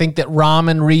 I think that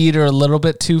Rahm and Reed are a little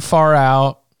bit too far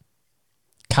out.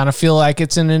 Kind of feel like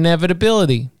it's an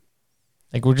inevitability.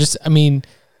 Like we're just going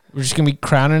to be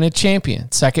crowning a champion.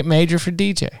 Second major for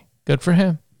DJ. Good for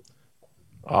him.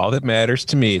 All that matters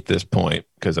to me at this point,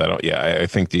 because I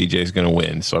think DJ is going to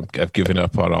win. So I've given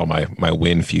up on all my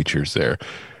win futures there.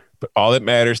 But all that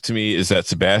matters to me is that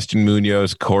Sebastian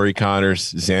Munoz, Corey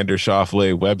Connors, Xander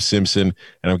Schauffele, Webb Simpson,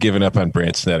 and I'm giving up on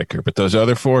Brandt Snedeker. But those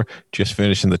other 4 just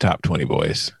finish in the top 20,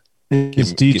 boys.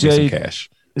 Is give me some cash.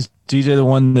 Is DJ the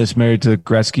one that's married to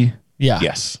Gretzky? Yeah.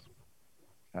 Yes.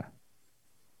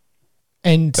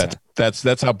 And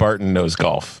that's how Barton knows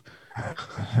golf.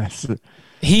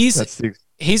 He's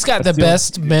got the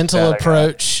best mental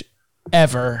approach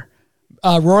ever.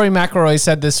 Rory McIlroy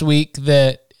said this week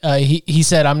that he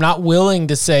said, I'm not willing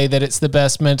to say that it's the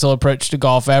best mental approach to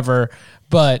golf ever,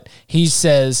 but he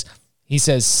says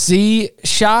see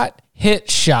shot, hit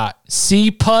shot,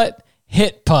 see putt,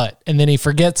 hit putt, and then he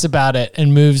forgets about it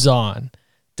and moves on.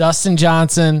 Dustin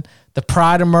Johnson, the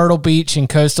pride of Myrtle Beach in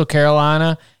coastal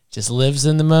Carolina, just lives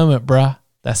in the moment, bruh.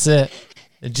 That's it.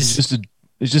 It's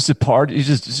just a party. It's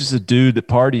just a dude that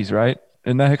parties, right?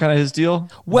 Isn't that kind of his deal?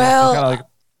 Well,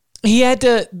 he had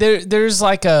to. There's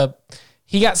like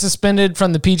he got suspended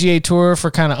from the PGA Tour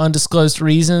for kind of undisclosed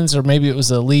reasons, or maybe it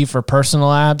was a leave for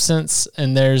personal absence.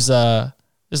 And there's a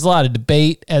lot of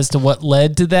debate as to what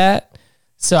led to that.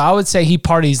 So I would say he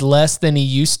parties less than he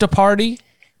used to party,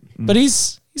 but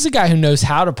he's a guy who knows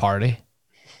how to party.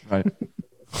 Right.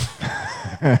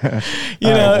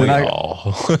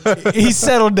 He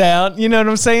settled down. You know what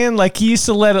I'm saying? Like, he used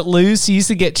to let it loose. He used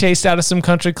to get chased out of some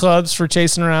country clubs for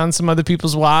chasing around some other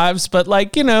people's wives. But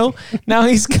now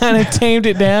he's kind of tamed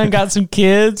it down, got some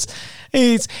kids.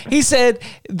 He said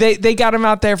they got him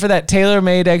out there for that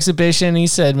TaylorMade exhibition. He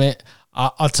said, man,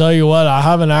 I'll tell you what, I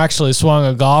haven't actually swung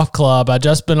a golf club. I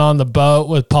just been on the boat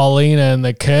with Paulina and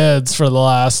the kids for the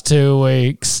last 2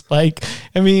 weeks.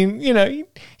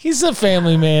 He's a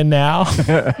family man now.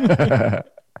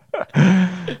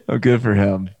 Oh, good for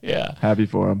him. Yeah. Happy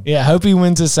for him. Yeah, hope he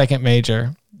wins his second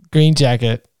major. Green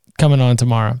jacket coming on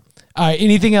tomorrow. All right,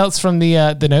 anything else from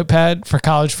the notepad for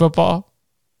college football?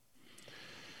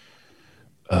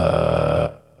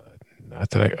 Shout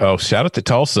out to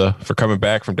Tulsa for coming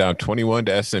back from down 21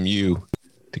 to SMU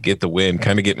to get the win,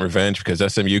 kind of getting revenge because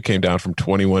SMU came down from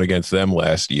 21 against them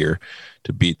last year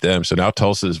to beat them. So now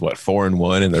Tulsa is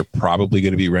 4-1, and they're probably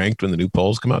going to be ranked when the new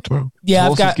polls come out tomorrow. Yeah,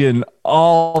 Tulsa's getting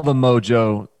all the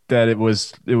mojo that it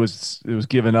was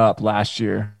given up last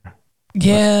year.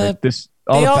 Yeah,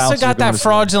 they also got that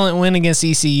fraudulent win against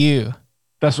ECU.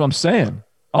 That's what I'm saying.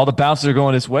 All the bounces are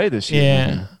going this way this year.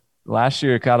 Yeah. Last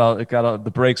year,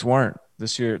 the brakes weren't.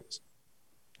 This year,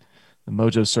 the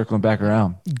mojo's circling back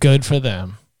around. Good for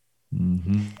them.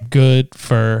 Mm-hmm. Good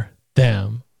for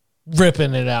them.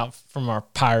 Ripping it out from our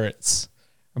Pirates,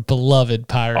 our beloved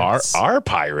Pirates. Our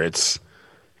Pirates.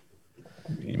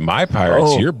 My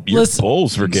Pirates. Your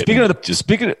Bulls were getting.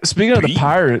 Speaking of the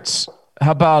Pirates,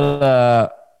 how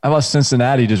about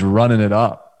Cincinnati just running it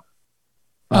up?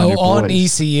 On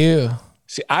ECU.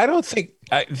 See, I don't think.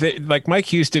 Like Mike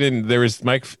Houston and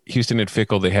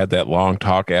Fickell, they had that long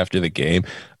talk after the game.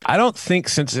 I don't think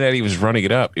Cincinnati was running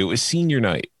it up. It was senior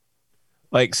night.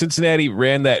 Like, Cincinnati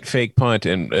ran that fake punt,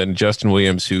 and Justin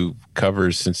Williams, who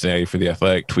covers Cincinnati for The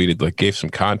Athletic, tweeted, gave some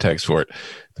context for it.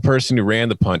 The person who ran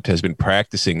the punt has been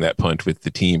practicing that punt with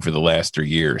the team for the last 3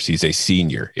 years. He's a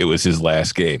senior. It was his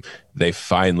last game. They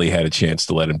finally had a chance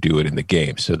to let him do it in the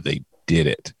game, so they did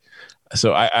it.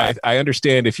 So I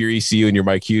understand if you're ECU and you're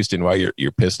Mike Houston why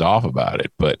you're pissed off about it,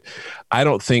 but I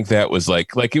don't think that was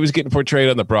like it was getting portrayed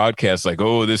on the broadcast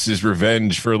this is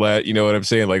revenge for you know what I'm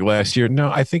saying, last year.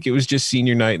 No, I think it was just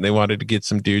senior night and they wanted to get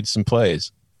some dudes some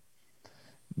plays.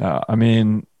 No, I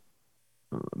mean,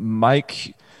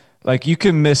 Mike, you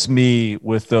can miss me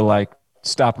with the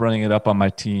stop running it up on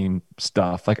my team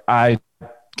stuff. I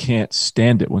can't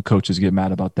stand it when coaches get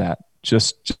mad about that.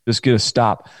 Just get a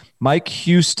stop. Mike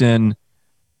Houston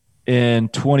in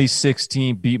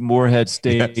 2016 beat Morehead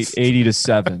State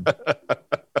 80-7.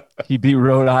 He beat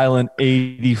Rhode Island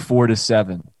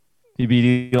 84-7. He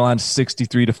beat Elon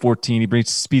 63-14. He beat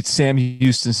Sam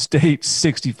Houston State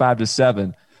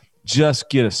 65-7. Just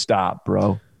get a stop,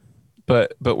 bro.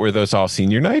 But were those all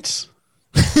senior nights?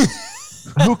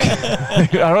 Who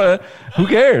cares? Who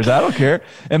cares? I don't care.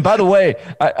 And by the way,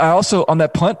 I also on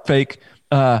that punt fake,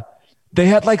 they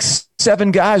had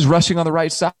 7 guys rushing on the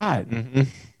right side. Mm-hmm.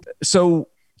 So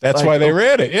that's why they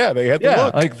ran it. Yeah, they had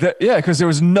the look. Because there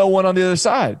was no one on the other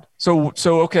side. So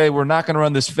okay, we're not going to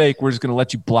run this fake. We're just going to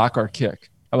let you block our kick.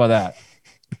 How about that?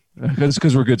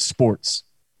 Because we're good sports.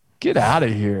 Get out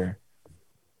of here.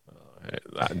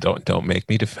 Don't make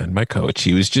me defend my coach.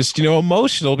 He was just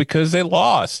emotional because they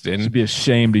lost and be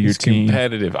ashamed of your team.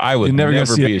 Competitive. I would never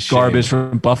be ashamed. Garbage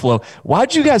from Buffalo.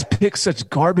 Why'd you guys pick such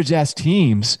garbage ass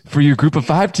teams for your group of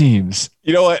 5 teams?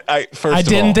 You know what? I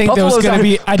didn't think there was going to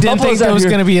be. I didn't think there was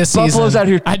going to be a season. Buffalo's out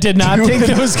here. I did not think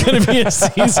there was going to be a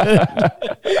season.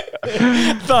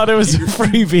 Thought it was a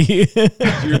freebie.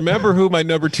 Do you remember who my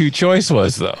number 2 choice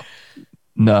was, though?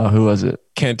 No, who was it?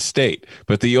 Kent State.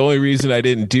 But the only reason I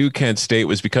didn't do Kent State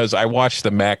was because I watched the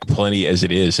MAC plenty as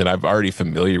it is, and I'm already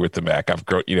familiar with the MAC. I've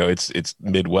grown, it's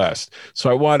Midwest.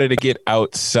 So I wanted to get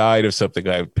outside of something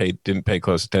I didn't pay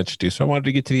close attention to. So I wanted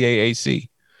to get to the AAC.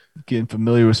 Getting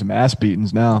familiar with some ass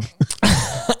beatings now.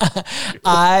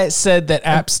 I said that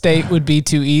App State would be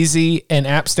too easy, and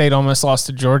App State almost lost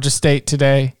to Georgia State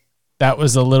today. That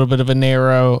was a little bit of a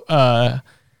narrow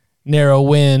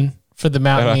win for the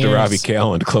Mountaineers. Shout out to Robbie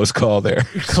Callan. Close call there.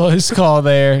 Close call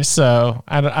there. So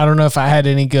I don't know if I had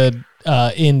any good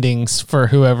endings for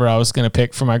whoever I was going to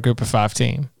pick for my group of 5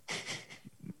 team.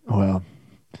 Well,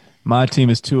 my team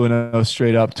is 2-0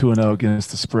 straight up, 2-0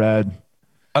 against the spread.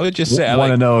 I would just say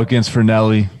 1-0 against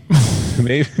Fernelli.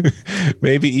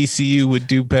 Maybe ECU would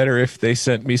do better if they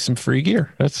sent me some free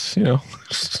gear. That's,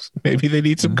 maybe they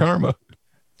need some karma.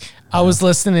 I was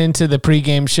listening to the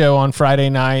pregame show on Friday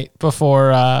night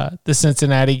before the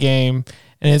Cincinnati game,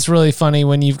 and it's really funny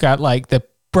when you've got like the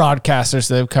broadcasters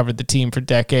that have covered the team for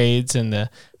decades and the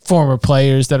former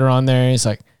players that are on there. And it's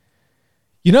like,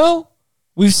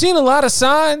 we've seen a lot of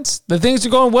signs that things are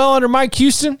going well under Mike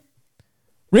Houston.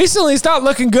 Recently, it's not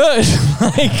looking good.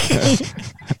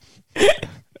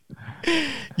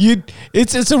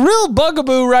 It's a real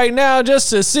bugaboo right now just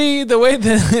to see the way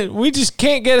that we just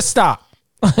can't get a stop.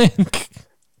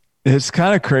 It's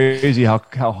kind of crazy how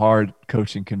hard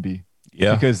coaching can be.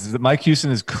 Yeah. Because Mike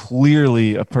Houston is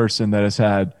clearly a person that has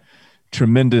had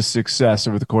tremendous success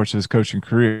over the course of his coaching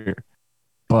career.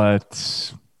 But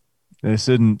this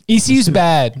isn't. ECU's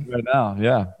bad. Right now,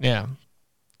 yeah. Yeah.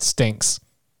 Stinks.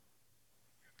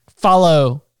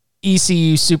 Follow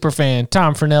ECU superfan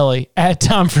Tom Fernelli at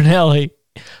Tom Fernelli.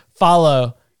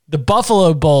 Follow the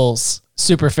Buffalo Bulls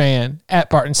superfan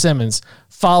at Barton Simmons.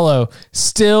 Follow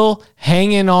Still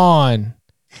Hanging On,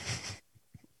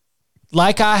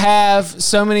 like I have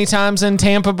so many times in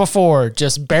Tampa before,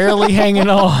 just barely hanging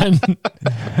on,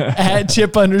 at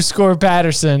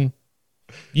Chip_Patterson.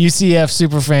 UCF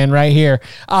superfan right here.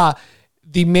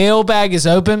 The mailbag is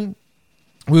open.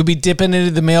 We'll be dipping into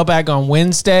the mailbag on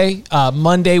Wednesday.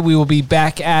 Monday, we will be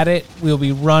back at it. We'll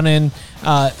be running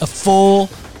a full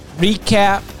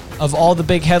recap of all the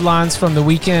big headlines from the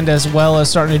weekend, as well as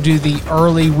starting to do the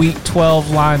early Week 12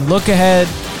 line look ahead,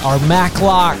 our MAC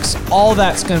locks. All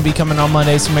that's going to be coming on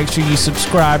Monday, so make sure you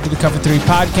subscribe to the Cover 3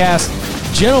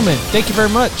 podcast. Gentlemen, thank you very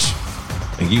much.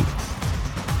 Thank you.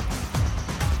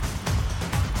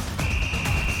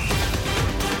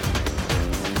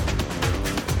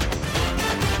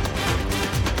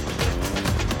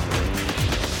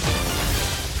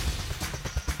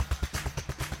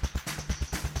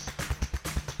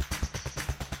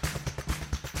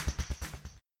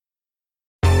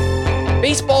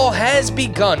 Baseball has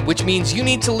begun, which means you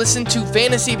need to listen to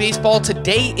Fantasy Baseball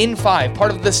Today in 5,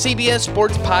 part of the CBS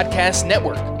Sports Podcast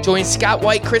Network. Join Scott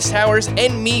White, Chris Towers,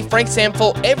 and me, Frank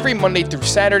Samfel, every Monday through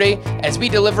Saturday as we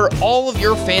deliver all of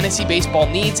your fantasy baseball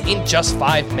needs in just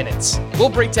 5 minutes. We'll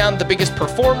break down the biggest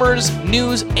performers,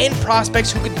 news, and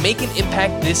prospects who could make an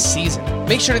impact this season.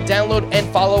 Make sure to download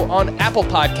and follow on Apple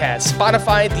Podcasts,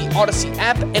 Spotify, the Odyssey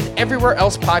app, and everywhere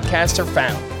else podcasts are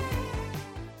found.